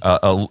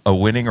a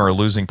winning or a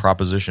losing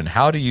proposition.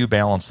 How do you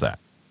balance that?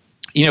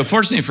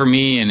 Fortunately for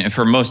me and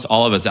for most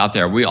all of us out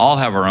there, we all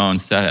have our own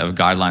set of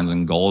guidelines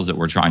and goals that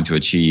we're trying to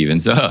achieve.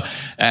 And so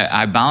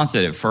I balance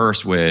it at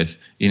first with,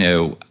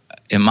 am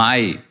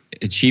I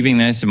achieving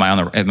this? Am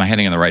I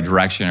heading in the right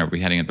direction? Are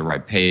we heading at the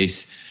right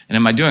pace? And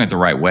am I doing it the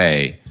right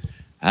way?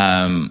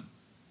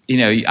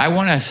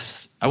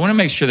 I want to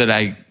make sure that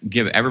I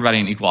give everybody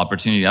an equal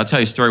opportunity. I'll tell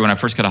you a story. When I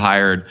first got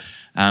hired,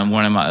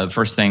 one of the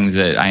first persons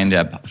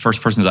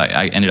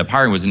I ended up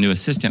hiring was a new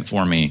assistant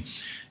for me.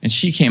 And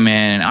she came in,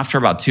 and after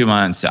about 2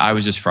 months, I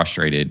was just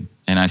frustrated.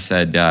 And I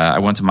said, I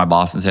went to my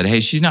boss and said, hey,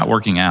 she's not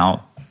working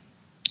out.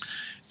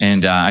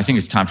 And I think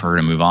it's time for her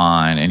to move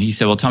on. And he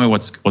said, well, tell me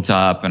what's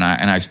up. And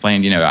I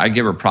explained, I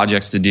give her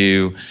projects to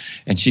do.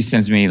 And she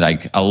sends me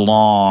like a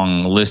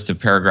long list of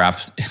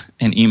paragraphs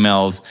and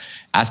emails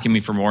asking me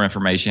for more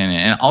information.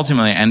 And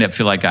ultimately, I end up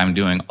feeling like I'm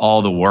doing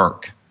all the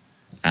work.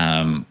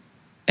 And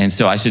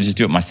so I should just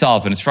do it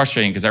myself. And it's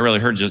frustrating because I really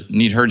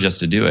need her just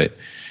to do it.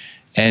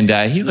 And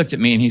he looked at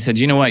me and he said,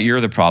 you know what?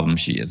 You're the problem.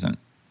 She isn't.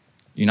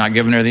 You're not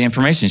giving her the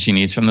information she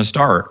needs from the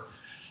start.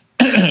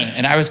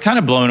 And I was kind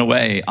of blown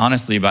away,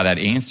 honestly, by that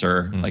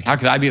answer. Like, how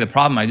could I be the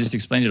problem? I just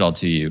explained it all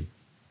to you.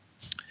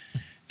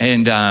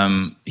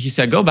 And he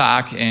said, go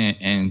back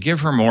and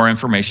give her more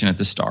information at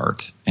the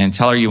start and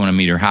tell her you want to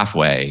meet her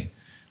halfway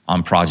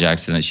on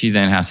projects and that she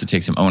then has to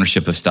take some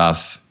ownership of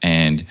stuff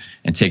and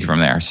take it from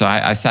there. So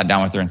I sat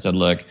down with her and said,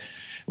 look,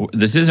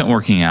 this isn't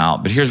working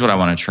out, but here's what I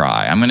want to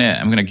try. I'm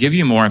gonna give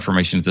you more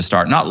information at the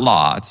start, not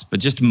lots, but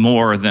just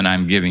more than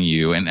I'm giving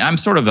you. And I'm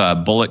sort of a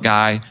bullet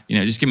guy,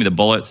 just give me the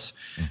bullets,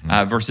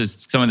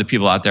 versus some of the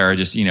people out there are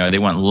just, they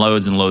want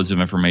loads and loads of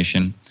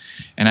information.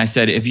 And I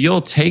said, if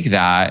you'll take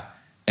that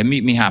and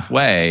meet me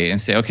halfway and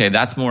say, okay,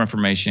 that's more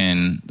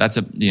information. That's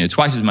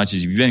twice as much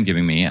as you've been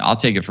giving me. I'll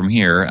take it from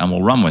here and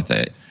we'll run with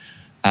it.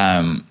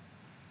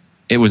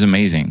 It was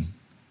amazing.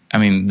 I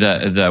mean,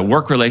 the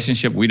work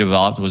relationship we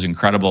developed was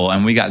incredible,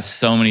 and we got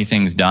so many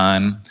things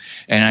done.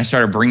 And I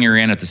started bringing her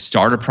in at the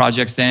start of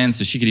projects then,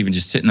 so she could even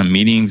just sit in the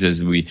meetings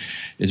as we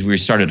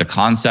started to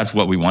concept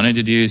what we wanted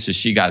to do. So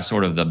she got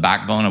sort of the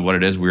backbone of what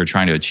it is we were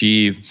trying to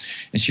achieve,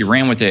 and she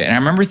ran with it. And I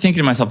remember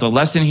thinking to myself, the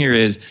lesson here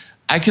is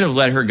I could have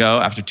let her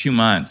go after 2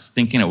 months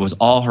thinking it was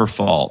all her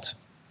fault,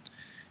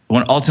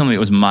 when ultimately it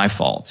was my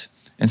fault.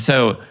 And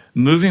so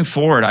moving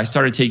forward, I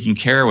started taking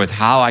care with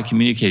how I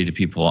communicated to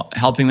people,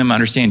 helping them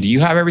understand, do you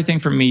have everything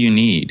from me you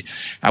need?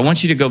 I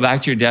want you to go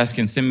back to your desk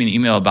and send me an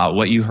email about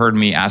what you heard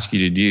me ask you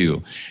to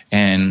do.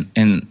 And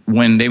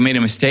when they made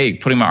a mistake,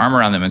 putting my arm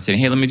around them and saying,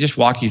 hey, let me just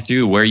walk you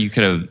through where you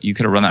could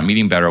have run that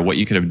meeting better, or what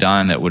you could have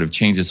done that would have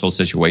changed this whole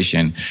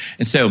situation.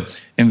 And so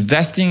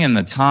investing in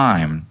the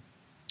time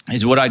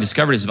is what I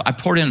discovered is if I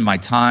poured in my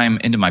time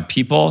into my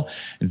people,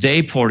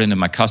 they poured into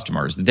my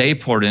customers. They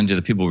poured into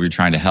the people we were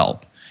trying to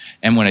help.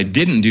 And when I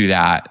didn't do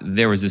that,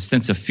 there was this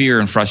sense of fear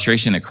and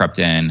frustration that crept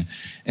in.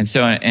 And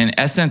so in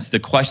essence, the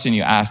question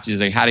you asked is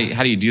like, how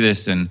do you do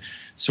this and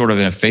sort of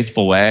in a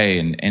faithful way,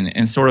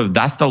 and sort of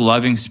that's the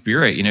loving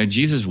spirit.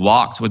 Jesus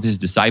walked with his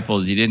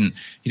disciples. He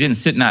didn't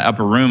sit in that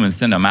upper room and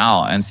send them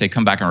out and say,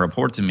 come back and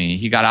report to me.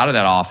 He got out of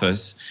that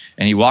office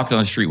and he walked on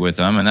the street with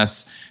them. And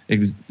that's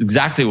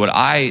exactly what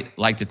I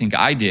like to think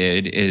I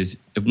did. Is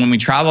when we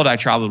traveled, I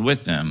traveled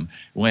with them.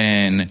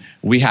 When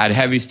we had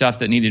heavy stuff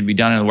that needed to be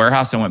done in the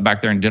warehouse, I went back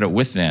there and did it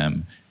with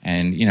them.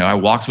 And I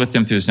walked with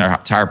them through this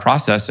entire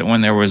process. And when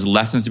there was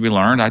lessons to be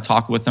learned, I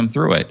talked with them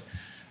through it.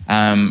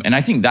 And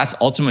I think that's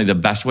ultimately the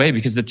best way,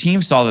 because the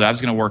team saw that I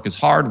was going to work as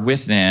hard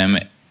with them,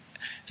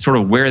 sort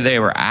of where they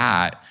were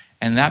at,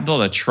 and that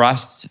built a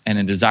trust and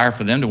a desire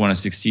for them to want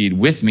to succeed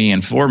with me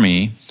and for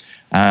me,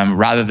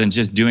 rather than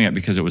just doing it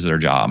because it was their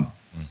job.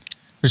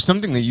 There's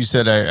something that you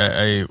said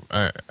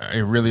I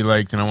really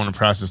liked, and I want to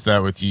process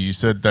that with you. You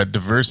said that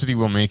diversity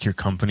will make your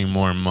company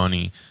more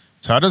money.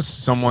 So how does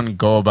someone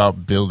go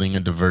about building a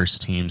diverse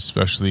team,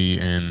 especially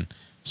in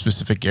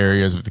specific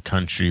areas of the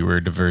country where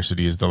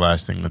diversity is the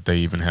last thing that they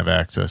even have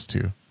access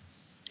to?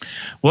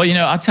 Well,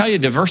 I'll tell you,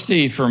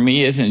 diversity for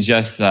me isn't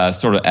just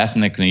sort of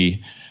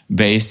ethnically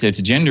based,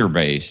 it's gender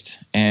based.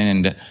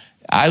 And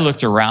I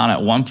looked around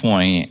at one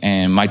point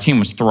and my team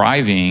was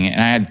thriving and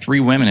I had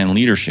 3 women in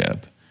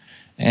leadership.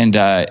 And,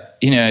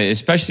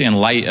 especially in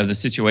light of the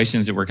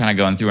situations that we're kind of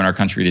going through in our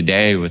country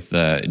today with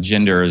the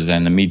genders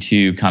and the Me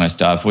Too kind of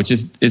stuff, which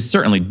is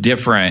certainly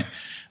different,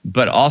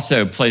 but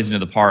also plays into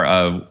the part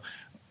of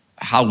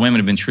how women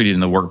have been treated in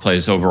the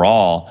workplace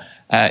overall.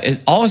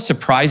 It always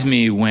surprised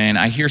me when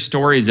I hear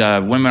stories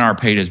of women aren't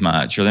paid as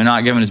much or they're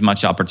not given as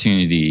much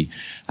opportunity.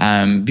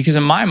 Because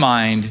in my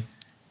mind,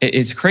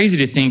 it's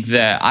crazy to think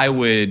that I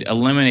would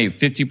eliminate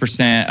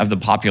 50% of the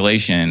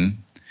population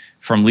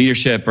from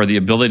leadership or the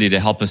ability to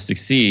help us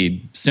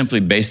succeed simply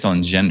based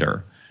on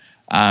gender.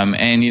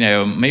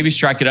 And maybe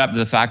strike it up to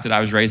the fact that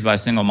I was raised by a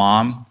single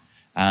mom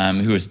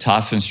who was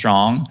tough and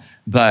strong.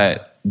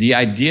 But the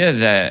idea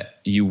that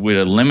you would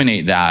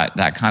eliminate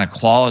that kind of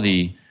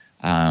quality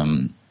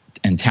and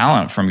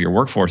talent from your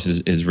workforce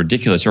is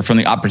ridiculous, or from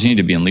the opportunity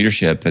to be in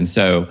leadership. And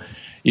so,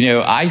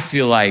 I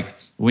feel like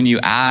when you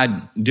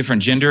add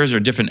different genders or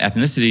different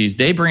ethnicities,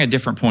 they bring a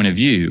different point of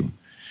view.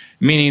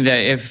 Meaning that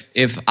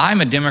if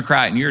I'm a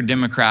Democrat and you're a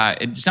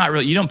Democrat, it's not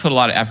really, you don't put a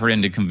lot of effort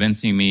into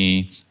convincing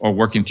me or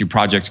working through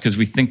projects because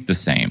we think the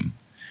same.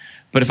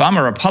 But if I'm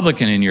a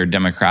Republican and you're a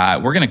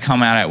Democrat, we're going to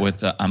come at it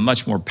with a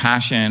much more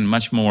passion,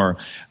 much more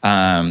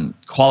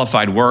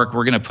qualified work.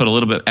 We're going to put a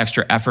little bit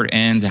extra effort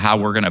into how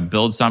we're going to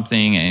build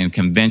something and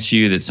convince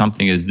you that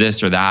something is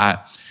this or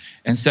that.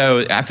 And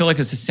so I feel like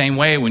it's the same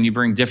way when you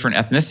bring different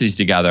ethnicities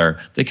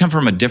together. They come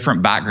from a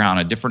different background,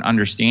 a different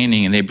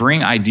understanding, and they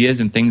bring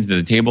ideas and things to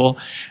the table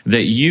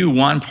that you,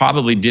 one,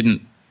 probably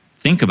didn't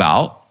think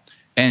about,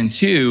 and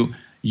 2,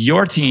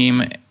 your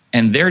team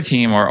and their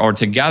team or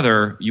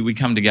together, we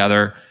come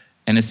together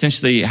and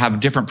essentially have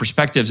different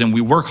perspectives, and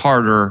we work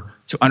harder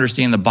to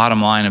understand the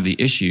bottom line of the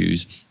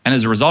issues. And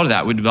as a result of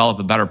that, we develop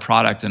a better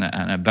product and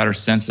a better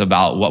sense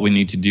about what we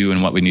need to do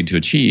and what we need to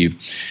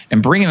achieve.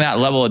 And bringing that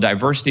level of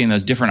diversity and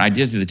those different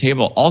ideas to the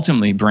table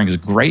ultimately brings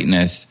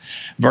greatness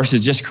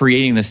versus just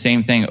creating the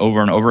same thing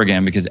over and over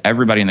again because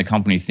everybody in the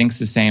company thinks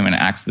the same and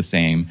acts the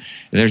same.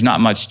 There's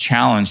not much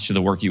challenge to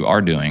the work you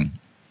are doing.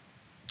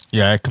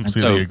 Yeah, I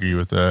completely agree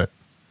with that.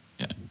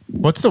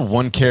 What's the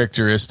one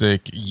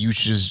characteristic you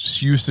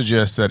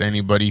suggest that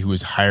anybody who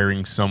is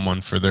hiring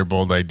someone for their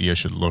bold idea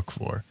should look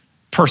for?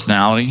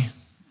 Personality.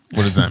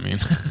 What does that mean?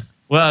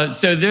 Well,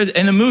 so there's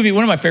in the movie,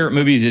 one of my favorite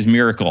movies is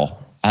Miracle.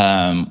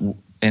 And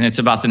it's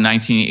about the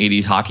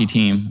 1980s hockey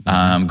team,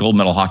 gold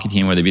medal hockey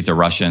team where they beat the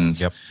Russians.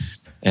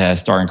 Yep.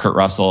 Starring Kurt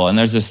Russell. And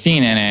there's a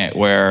scene in it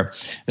where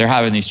they're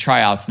having these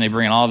tryouts and they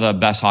bring in all the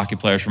best hockey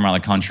players from around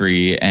the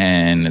country.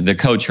 And the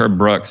coach, Herb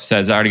Brooks,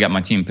 says, I already got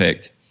my team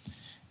picked.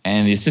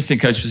 And the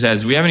assistant coach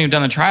says, we haven't even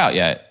done the tryout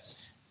yet.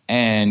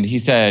 And he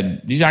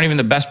said, these aren't even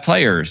the best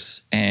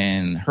players.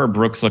 And Herb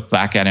Brooks looked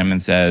back at him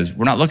and says,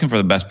 we're not looking for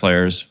the best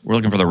players. We're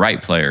looking for the right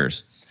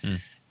players.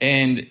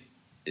 And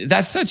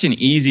that's such an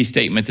easy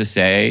statement to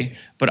say.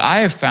 But I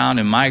have found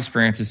in my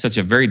experience it's such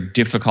a very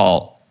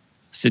difficult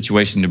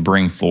situation to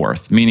bring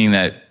forth, meaning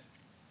that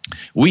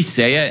we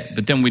say it,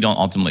 but then we don't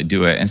ultimately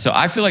do it. And so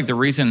I feel like the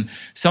reason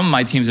some of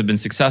my teams have been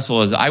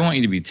successful is I want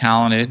you to be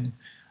talented.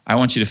 I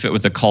want you to fit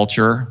with the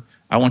culture.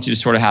 I want you to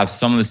sort of have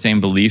some of the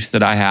same beliefs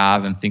that I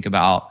have and think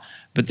about.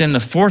 But then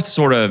the fourth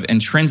sort of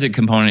intrinsic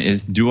component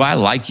is, do I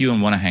like you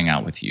and want to hang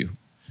out with you?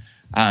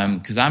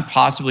 Because I'm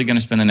possibly going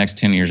to spend the next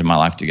 10 years of my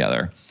life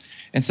together.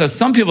 And so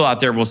some people out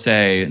there will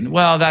say,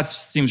 well, that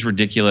seems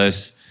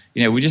ridiculous.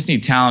 We just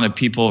need talented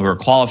people who are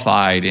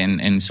qualified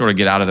and sort of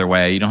get out of their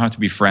way. You don't have to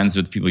be friends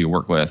with the people you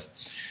work with.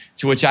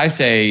 To which I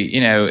say,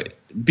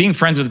 being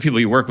friends with the people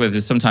you work with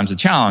is sometimes a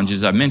challenge,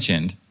 as I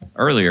mentioned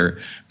earlier,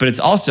 but it's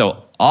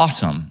also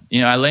awesome.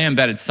 I lay in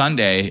bed at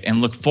Sunday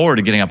and look forward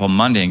to getting up on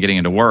Monday and getting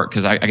into work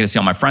because I get to see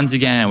all my friends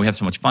again and we have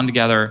so much fun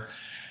together.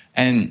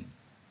 And,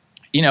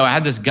 I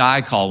had this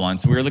guy call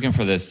once. We were looking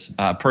for this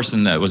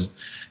person that was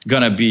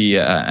going to be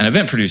an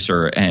event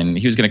producer, and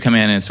he was going to come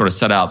in and sort of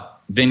set out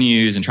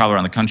venues and travel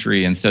around the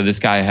country. And so this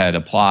guy had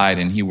applied,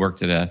 and he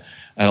worked at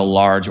a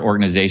large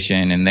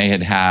organization, and they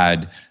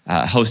had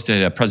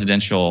hosted a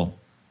presidential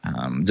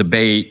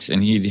debate,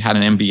 and he had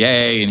an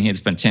MBA, and he had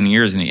spent 10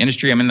 years in the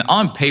industry. I mean,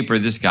 on paper,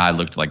 this guy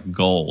looked like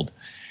gold.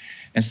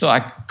 And so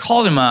I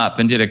called him up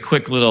and did a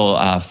quick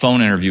little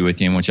phone interview with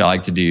him, which I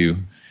like to do,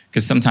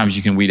 because sometimes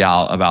you can weed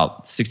out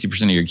about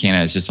 60% of your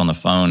candidates just on the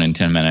phone in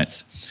 10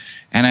 minutes.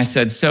 And I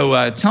said,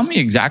 so tell me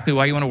exactly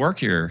why you want to work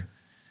here.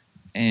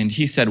 And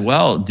he said,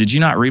 well, did you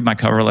not read my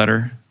cover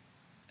letter?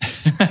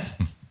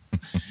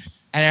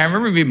 And I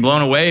remember being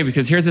blown away,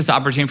 because here's this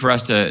opportunity for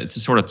us to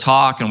sort of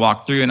talk and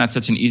walk through, and that's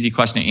such an easy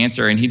question to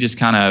answer. And he just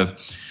kind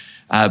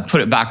of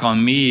put it back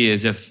on me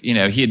as if,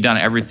 he had done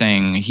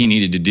everything he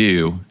needed to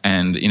do.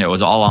 And, it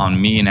was all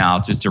on me now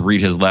just to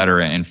read his letter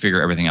and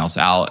figure everything else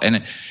out.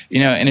 And,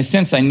 in a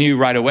sense, I knew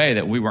right away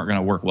that we weren't going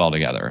to work well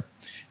together.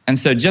 And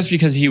so just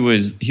because he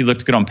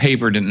looked good on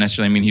paper didn't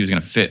necessarily mean he was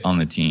going to fit on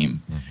the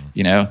team,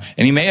 And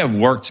he may have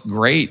worked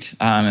great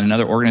in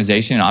another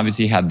organization, and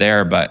obviously had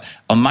there. But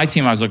on my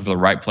team, I was looking for the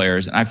right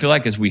players. And I feel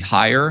like as we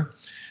hire,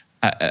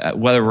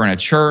 whether we're in a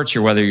church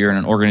or whether you're in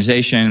an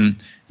organization,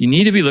 you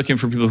need to be looking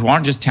for people who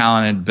aren't just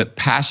talented, but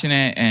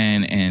passionate,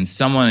 and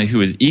someone who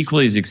is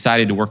equally as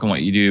excited to work on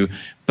what you do,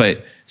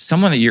 but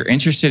someone that you're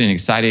interested in,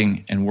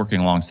 exciting, and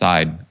working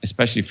alongside,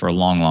 especially for a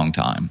long, long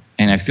time.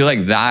 And I feel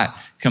like that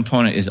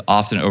component is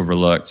often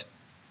overlooked,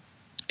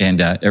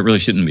 and it really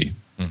shouldn't be.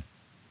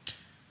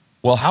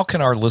 Well, how can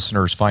our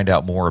listeners find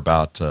out more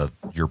about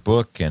your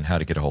book and how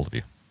to get a hold of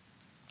you?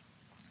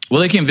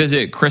 Well, they can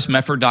visit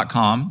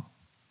chrismefford.com,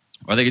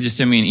 or they can just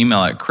send me an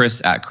email at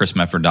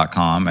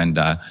chris@chrismefford.com. And,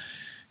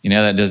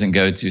 that doesn't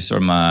go to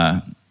sort of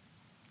my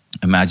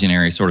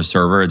imaginary sort of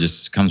server. It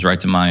just comes right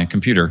to my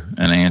computer,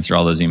 and I answer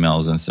all those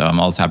emails. And so I'm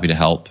always happy to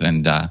help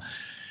and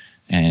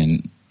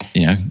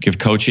give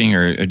coaching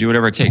or do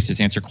whatever it takes. Just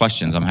answer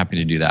questions. I'm happy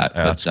to do that.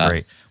 That's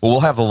great. Well,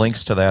 we'll have the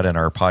links to that in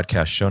our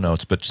podcast show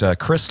notes. But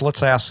Chris,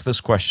 let's ask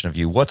this question of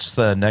you. What's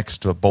the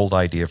next bold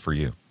idea for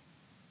you?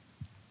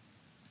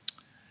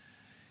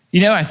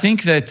 I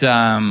think that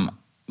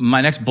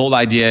my next bold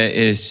idea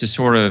is to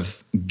sort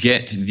of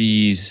get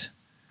these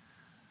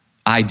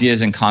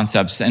ideas and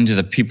concepts into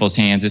the people's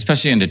hands,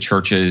 especially into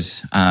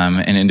churches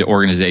and into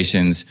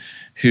organizations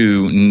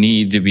who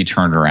need to be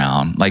turned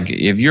around. Like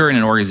if you're in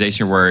an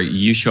organization where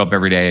you show up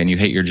every day and you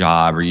hate your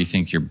job, or you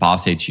think your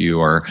boss hates you,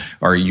 or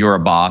you're a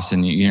boss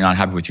and you're not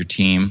happy with your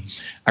team,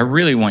 I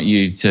really want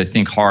you to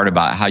think hard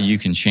about how you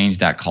can change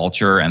that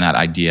culture and that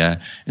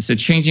idea. And so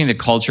changing the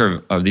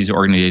culture of these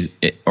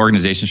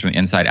organizations from the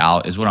inside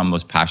out is what I'm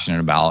most passionate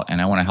about.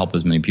 And I want to help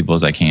as many people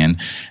as I can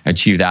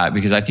achieve that,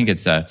 because I think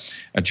it's a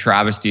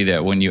travesty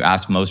that when you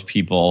ask most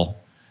people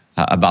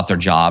about their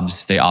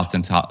jobs, they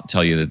often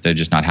tell you that they're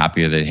just not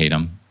happy or they hate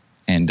them.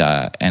 And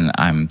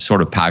I'm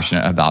sort of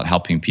passionate about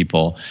helping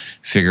people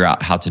figure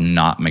out how to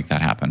not make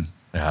that happen.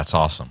 Yeah, that's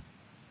awesome.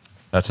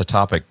 That's a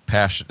topic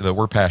that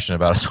we're passionate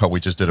about as well. We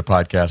just did a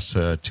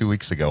podcast 2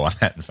 weeks ago on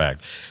that, in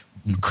fact.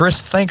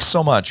 Chris, thanks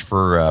so much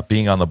for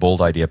being on the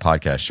Bold Idea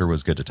podcast. Sure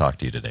was good to talk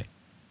to you today.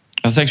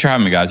 Well, thanks for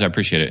having me, guys. I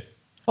appreciate it.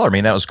 Well,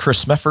 that was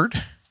Chris Mefford,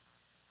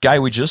 guy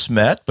we just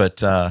met,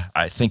 but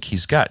I think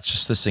he's got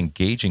just this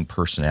engaging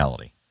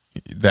personality.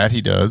 That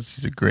he does.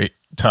 He's a great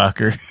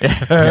talker.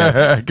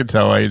 I can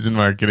tell why he's in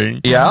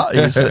marketing. Yeah,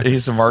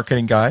 he's a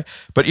marketing guy.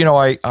 But,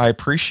 I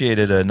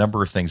appreciated a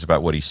number of things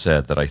about what he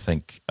said that I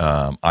think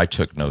I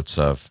took notes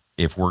of.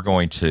 If we're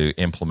going to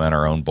implement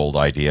our own bold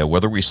idea,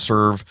 whether we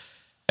serve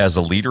as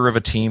a leader of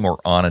a team or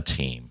on a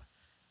team,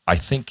 I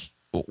think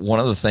one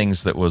of the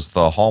things that was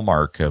the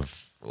hallmark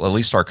of at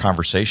least our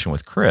conversation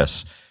with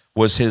Chris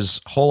was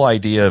his whole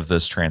idea of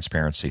this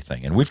transparency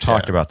thing. And we've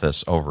talked about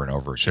this over and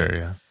over again. Sure,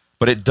 yeah.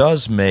 But it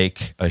does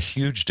make a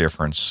huge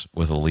difference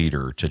with a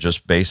leader to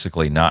just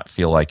basically not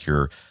feel like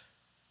you're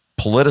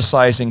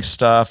politicizing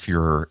stuff.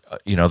 You're,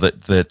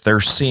 that they're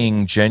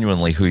seeing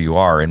genuinely who you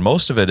are. And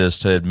most of it is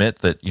to admit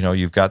that,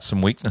 you've got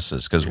some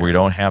weaknesses, because we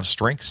don't have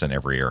strengths in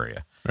every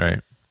area.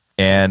 Right.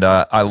 And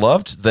I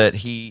loved that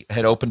he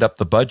had opened up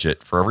the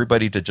budget for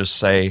everybody to just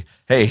say,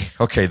 hey,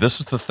 okay, this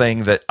is the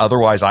thing that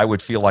otherwise I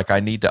would feel like I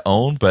need to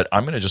own, but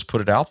I'm going to just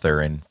put it out there.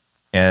 And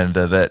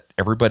that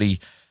everybody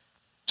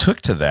took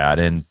to that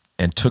and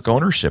took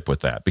ownership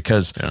with that,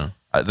 because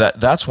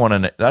that's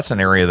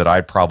an area that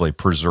I'd probably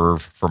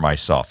preserve for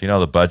myself.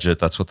 The budget,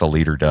 that's what the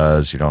leader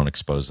does. You don't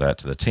expose that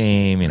to the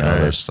team,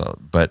 right.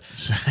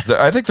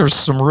 I think there's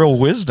some real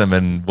wisdom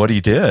in what he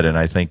did, and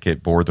I think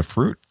it bore the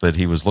fruit that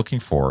he was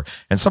looking for.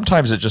 And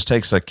sometimes it just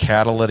takes a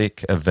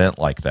catalytic event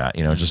like that,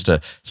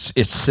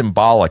 it's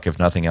symbolic if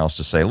nothing else,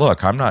 to say,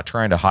 look, I'm not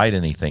trying to hide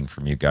anything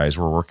from you guys.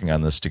 We're working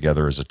on this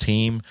together as a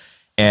team.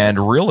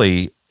 And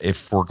really,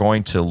 if we're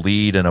going to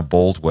lead in a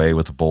bold way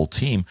with a bold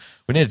team,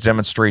 we need to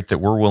demonstrate that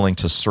we're willing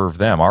to serve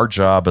them. Our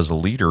job as a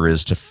leader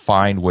is to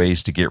find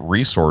ways to get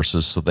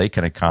resources so they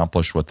can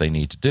accomplish what they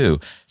need to do.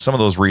 Some of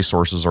those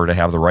resources are to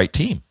have the right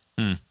team.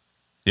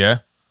 Yeah.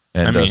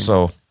 And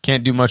so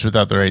can't do much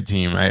without the right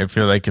team. I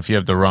feel like if you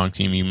have the wrong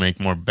team, you make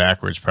more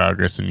backwards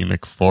progress than you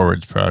make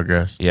forwards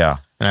progress. Yeah.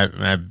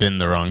 And I've been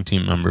the wrong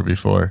team member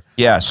before.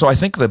 Yeah. So I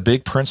think the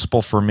big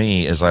principle for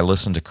me as I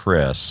listened to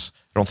Chris,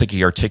 I don't think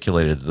he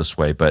articulated it this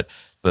way, but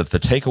the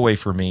takeaway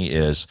for me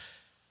is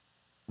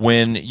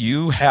when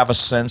you have a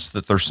sense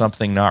that there's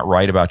something not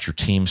right about your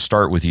team,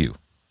 start with you.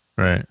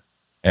 Right.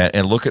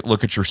 And look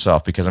at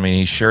yourself, because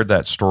he shared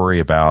that story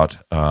about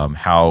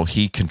how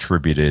he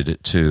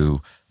contributed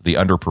to the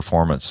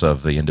underperformance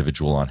of the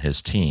individual on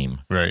his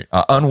team, right?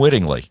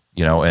 Unwittingly,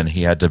 and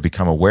he had to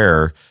become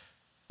aware.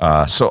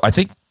 So I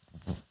think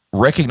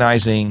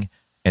recognizing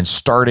and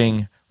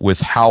starting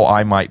with how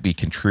I might be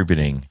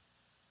contributing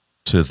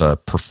to the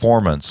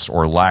performance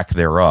or lack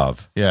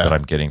thereof that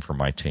I'm getting from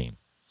my team,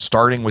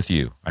 starting with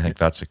you, I think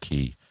that's a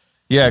key.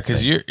 Yeah,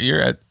 because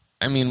you're at.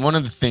 One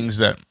of the things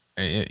that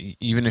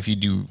even if you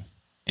do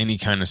any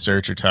kind of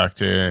search or talk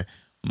to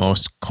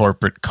most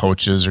corporate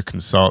coaches or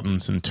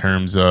consultants in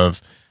terms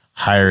of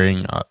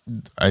hiring,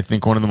 I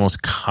think one of the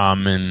most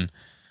common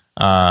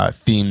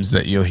themes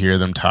that you'll hear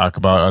them talk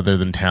about, other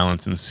than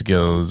talents and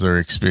skills or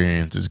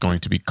experience, is going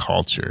to be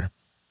culture.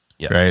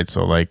 Yes. Right?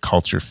 So like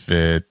culture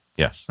fit,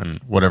 yes, and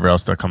whatever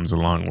else that comes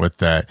along with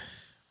that.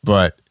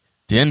 But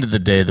at the end of the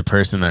day, the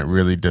person that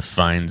really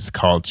defines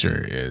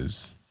culture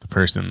is the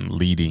person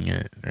leading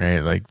it, right?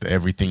 Like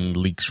everything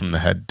leaks from the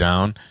head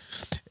down.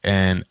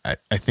 And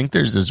I think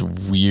there's this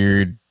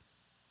weird,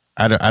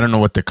 I don't know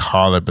what to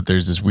call it, but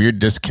there's this weird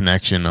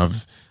disconnection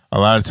of a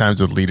lot of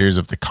times with leaders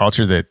of the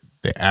culture that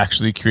they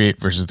actually create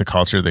versus the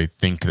culture they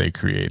think they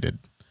created.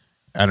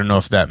 I don't know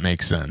if that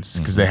makes sense,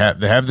 because they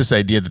have this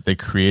idea that they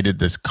created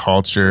this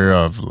culture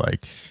of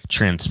like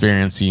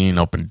transparency and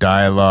open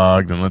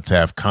dialogue, and let's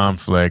have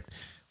conflict.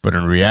 But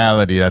in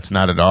reality, that's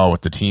not at all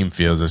what the team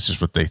feels. That's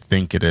just what they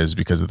think it is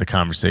because of the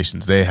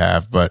conversations they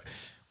have. But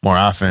more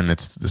often,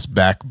 it's this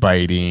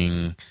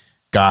backbiting,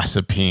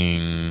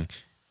 gossiping,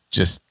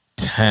 just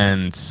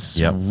tense,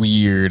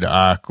 weird,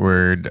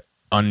 awkward,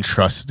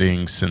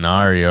 untrusting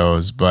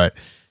scenarios. But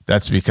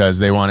that's because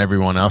they want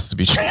everyone else to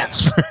be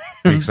transparent.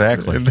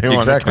 Exactly.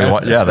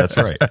 Yeah, that's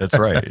right. That's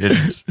right.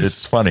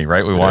 It's funny,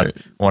 right? We want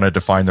to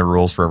define the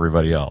rules for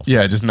everybody else.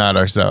 Yeah, just not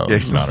ourselves.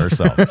 It's not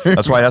ourselves.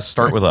 That's why it has to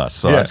start with us.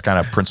 So that's kind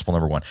of principle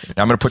number one.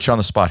 Now I'm going to put you on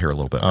the spot here a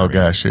little bit. Oh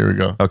gosh, here we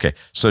go. Okay.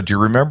 So do you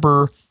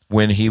remember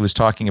when he was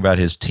talking about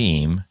his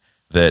team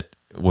that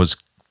was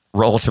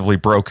relatively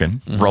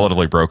broken?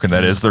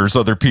 That is, there's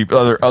other people,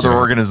 other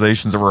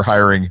organizations that were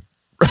hiring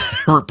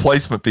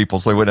replacement people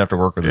so they wouldn't have to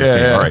work with his team.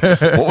 Yeah. All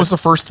right. What was the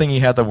first thing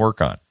he had them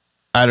work on?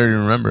 I don't even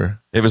remember.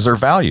 It was their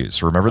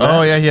values. Remember that?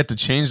 Oh, yeah. He had to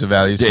change the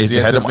values. Yeah, he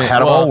had them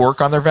all work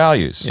on their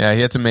values. Yeah,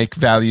 he had to make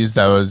values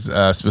that was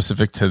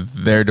specific to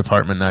their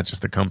department, not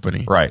just the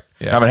company. Right.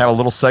 Yeah. I'm going to have a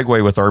little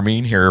segue with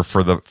Armin here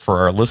for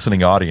our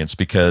listening audience,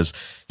 because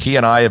he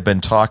and I have been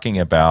talking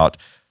about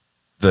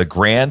The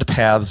Grand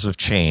Paths of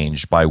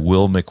Change by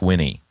Will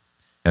McWhinney.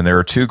 And there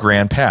are two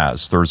grand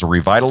paths. There's a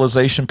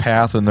revitalization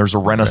path and there's a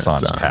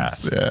renaissance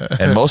path. Yeah.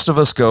 And most of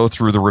us go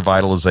through the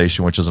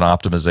revitalization, which is an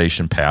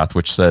optimization path,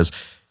 which says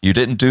you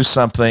didn't do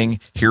something,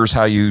 here's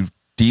how you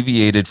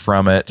deviated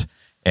from it,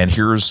 and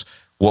here's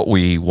what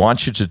we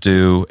want you to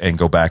do, and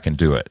go back and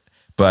do it.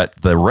 But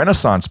the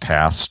renaissance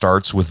path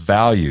starts with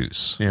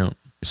values. Yeah.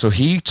 So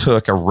he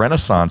took a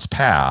renaissance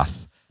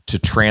path to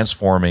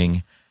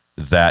transforming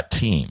that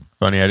team.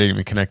 Funny, I didn't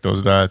even connect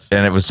those dots.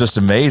 And it was just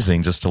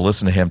amazing just to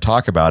listen to him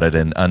talk about it.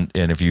 And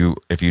if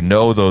you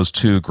know those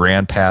two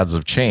grand paths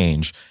of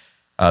change,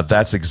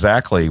 that's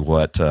exactly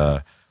what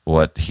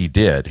he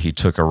did. He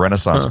took a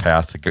renaissance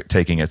path,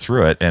 taking it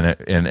through it,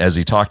 and as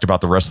he talked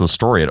about the rest of the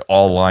story, it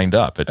all lined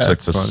up. It took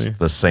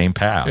the same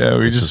path. Yeah,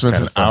 we just spent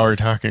an hour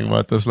talking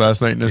about this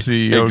last night in the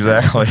CEO.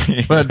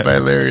 Exactly. Led by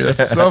Larry.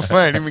 That's so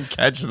funny. I didn't even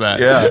catch that.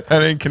 Yeah. I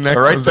didn't connect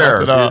right those there.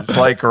 dots at all. It's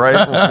like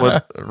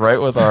right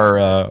with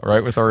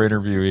our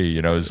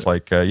interviewee. It's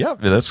like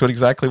that's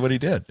exactly what he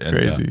did. And,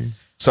 crazy.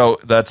 So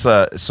that's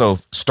so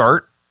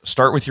start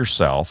with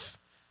yourself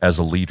as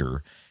a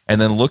leader. And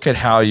then look at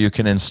how you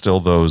can instill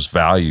those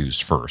values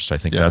first. I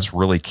think that's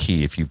really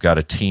key. If you've got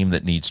a team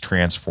that needs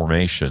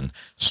transformation,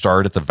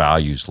 start at the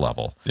values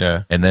level.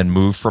 Yeah. And then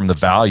move from the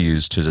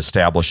values to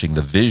establishing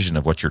the vision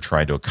of what you're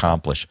trying to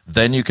accomplish.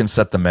 Then you can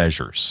set the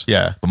measures.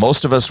 Yeah. But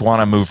most of us want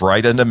to move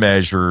right into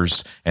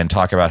measures and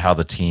talk about how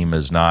the team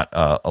is not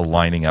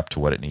aligning up to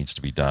what it needs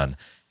to be done.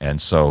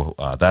 And so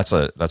that's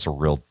a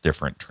real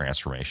different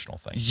transformational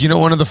thing. You know,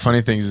 one of the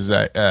funny things is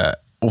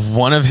that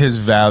one of his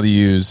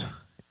values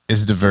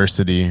is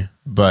diversity,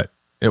 but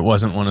it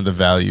wasn't one of the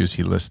values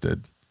he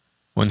listed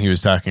when he was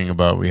talking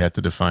about we had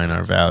to define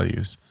our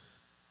values.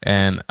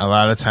 And a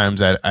lot of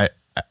times I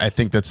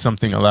think that's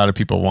something a lot of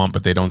people want,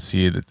 but they don't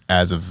see it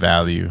as a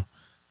value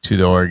to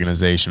the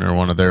organization or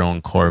one of their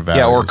own core values.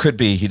 Yeah, or it could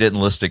be he didn't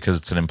list it because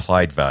it's an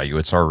implied value.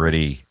 It's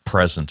already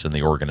present in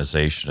the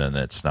organization, and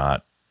it's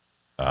not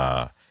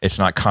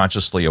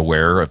consciously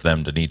aware of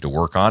them to need to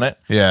work on it.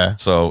 Yeah.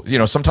 So,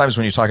 sometimes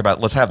when you talk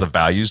about let's have the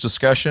values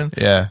discussion,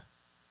 yeah,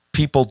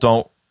 people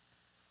don't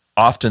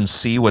often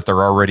see what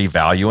they're already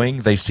valuing.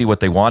 They see what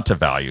they want to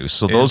value.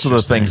 So those are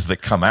the things that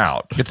come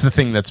out. It's the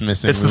thing that's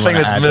missing. It's the thing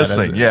that's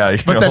missing. Yeah.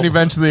 But then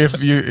eventually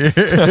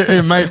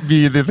it might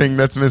be the thing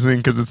that's missing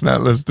because it's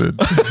not listed.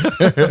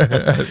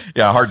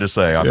 Yeah. Hard to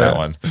say on that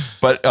one.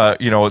 But,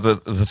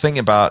 the thing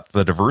about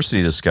the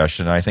diversity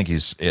discussion, I think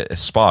he's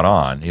spot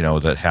on,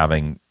 that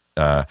having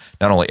not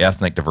only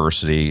ethnic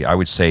diversity, I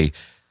would say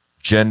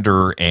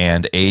gender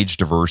and age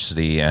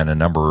diversity and a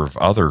number of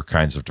other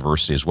kinds of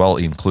diversity as well,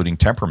 including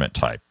temperament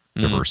type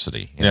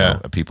diversity,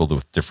 people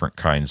with different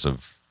kinds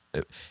of,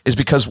 is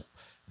because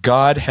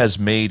God has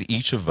made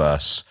each of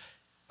us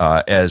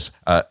as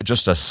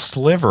just a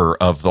sliver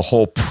of the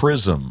whole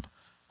prism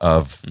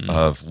of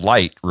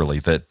light, really,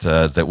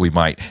 that we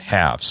might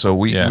have. So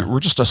we're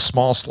just a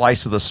small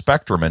slice of the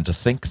spectrum, and to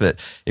think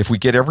that if we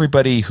get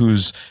everybody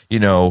who's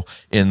in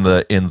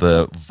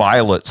the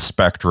violet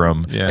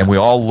spectrum and we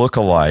all look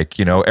alike,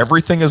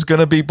 everything is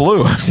going to be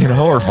blue,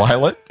 or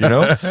violet,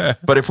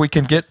 But if we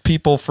can get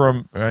people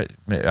from, I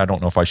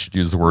don't know if I should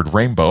use the word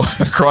rainbow,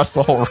 across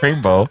the whole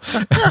rainbow,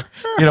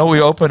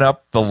 we open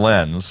up the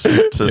lens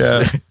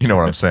to, you know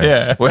what I'm saying?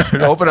 Yeah. We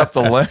open up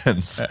the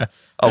lens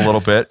a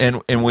little bit,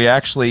 and we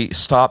actually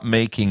stop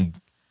making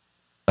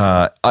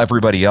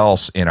everybody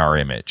else in our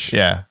image.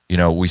 Yeah.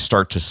 We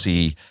start to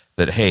see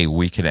that, hey,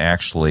 we can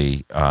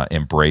actually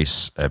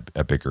embrace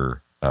a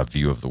bigger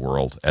view of the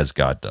world as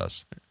God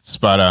does.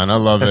 Spot on. I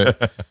love it.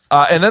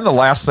 And then the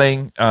last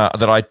thing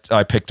that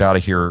I picked out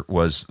of here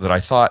was that I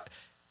thought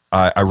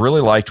I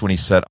really liked when he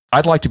said,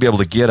 I'd like to be able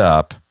to get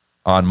up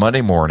on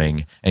Monday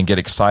morning and get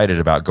excited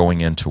about going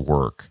into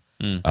work.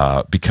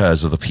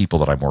 Because of the people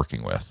that I'm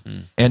working with.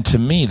 And to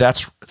me,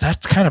 that's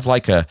kind of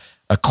like a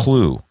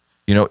clue.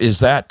 Is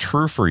that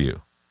true for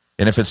you?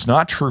 And if it's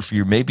not true for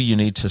you, maybe you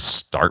need to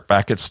start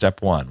back at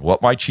step one.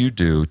 What might you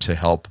do to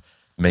help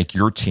make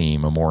your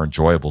team a more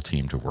enjoyable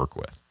team to work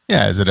with?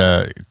 Yeah. Is it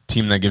a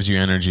team that gives you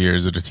energy, or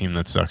is it a team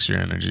that sucks your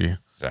energy?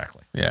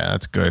 Exactly. Yeah,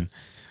 that's good.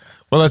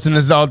 Well, listen,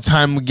 this is all the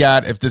time we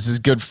got. If this is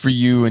good for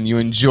you and you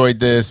enjoyed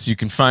this, you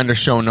can find our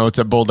show notes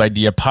at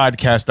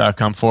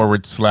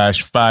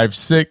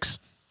boldideapodcast.com/56.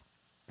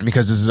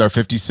 Because this is our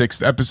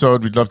 56th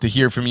episode, we'd love to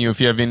hear from you.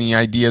 If you have any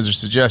ideas or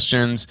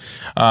suggestions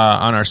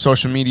on our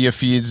social media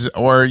feeds,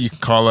 or you can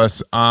call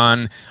us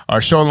on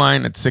our show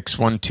line at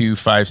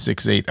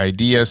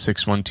 612-568-IDEA,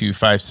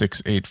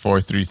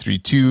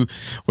 612-568-4332.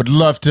 Would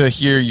love to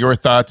hear your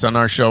thoughts on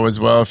our show as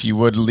well. If you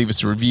would, leave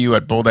us a review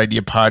at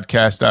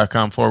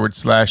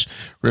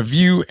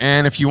boldideapodcast.com/review.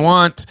 And if you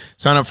want,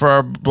 sign up for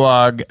our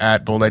blog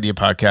at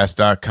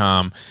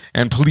boldideapodcast.com.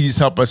 And please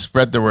help us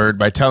spread the word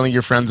by telling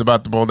your friends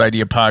about the Bold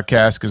Idea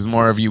Podcast, because the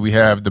more of you we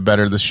have, the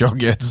better the show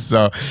gets.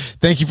 So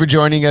thank you for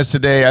joining us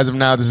today. As of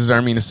now, this is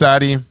Armin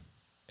Asadi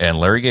and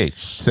Larry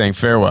Gates saying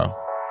farewell.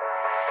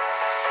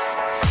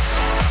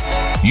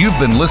 You've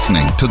been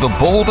listening to the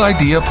Bold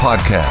Idea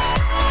Podcast.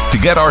 To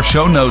get our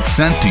show notes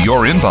sent to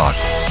your inbox,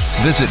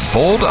 visit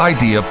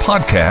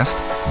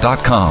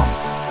boldideapodcast.com.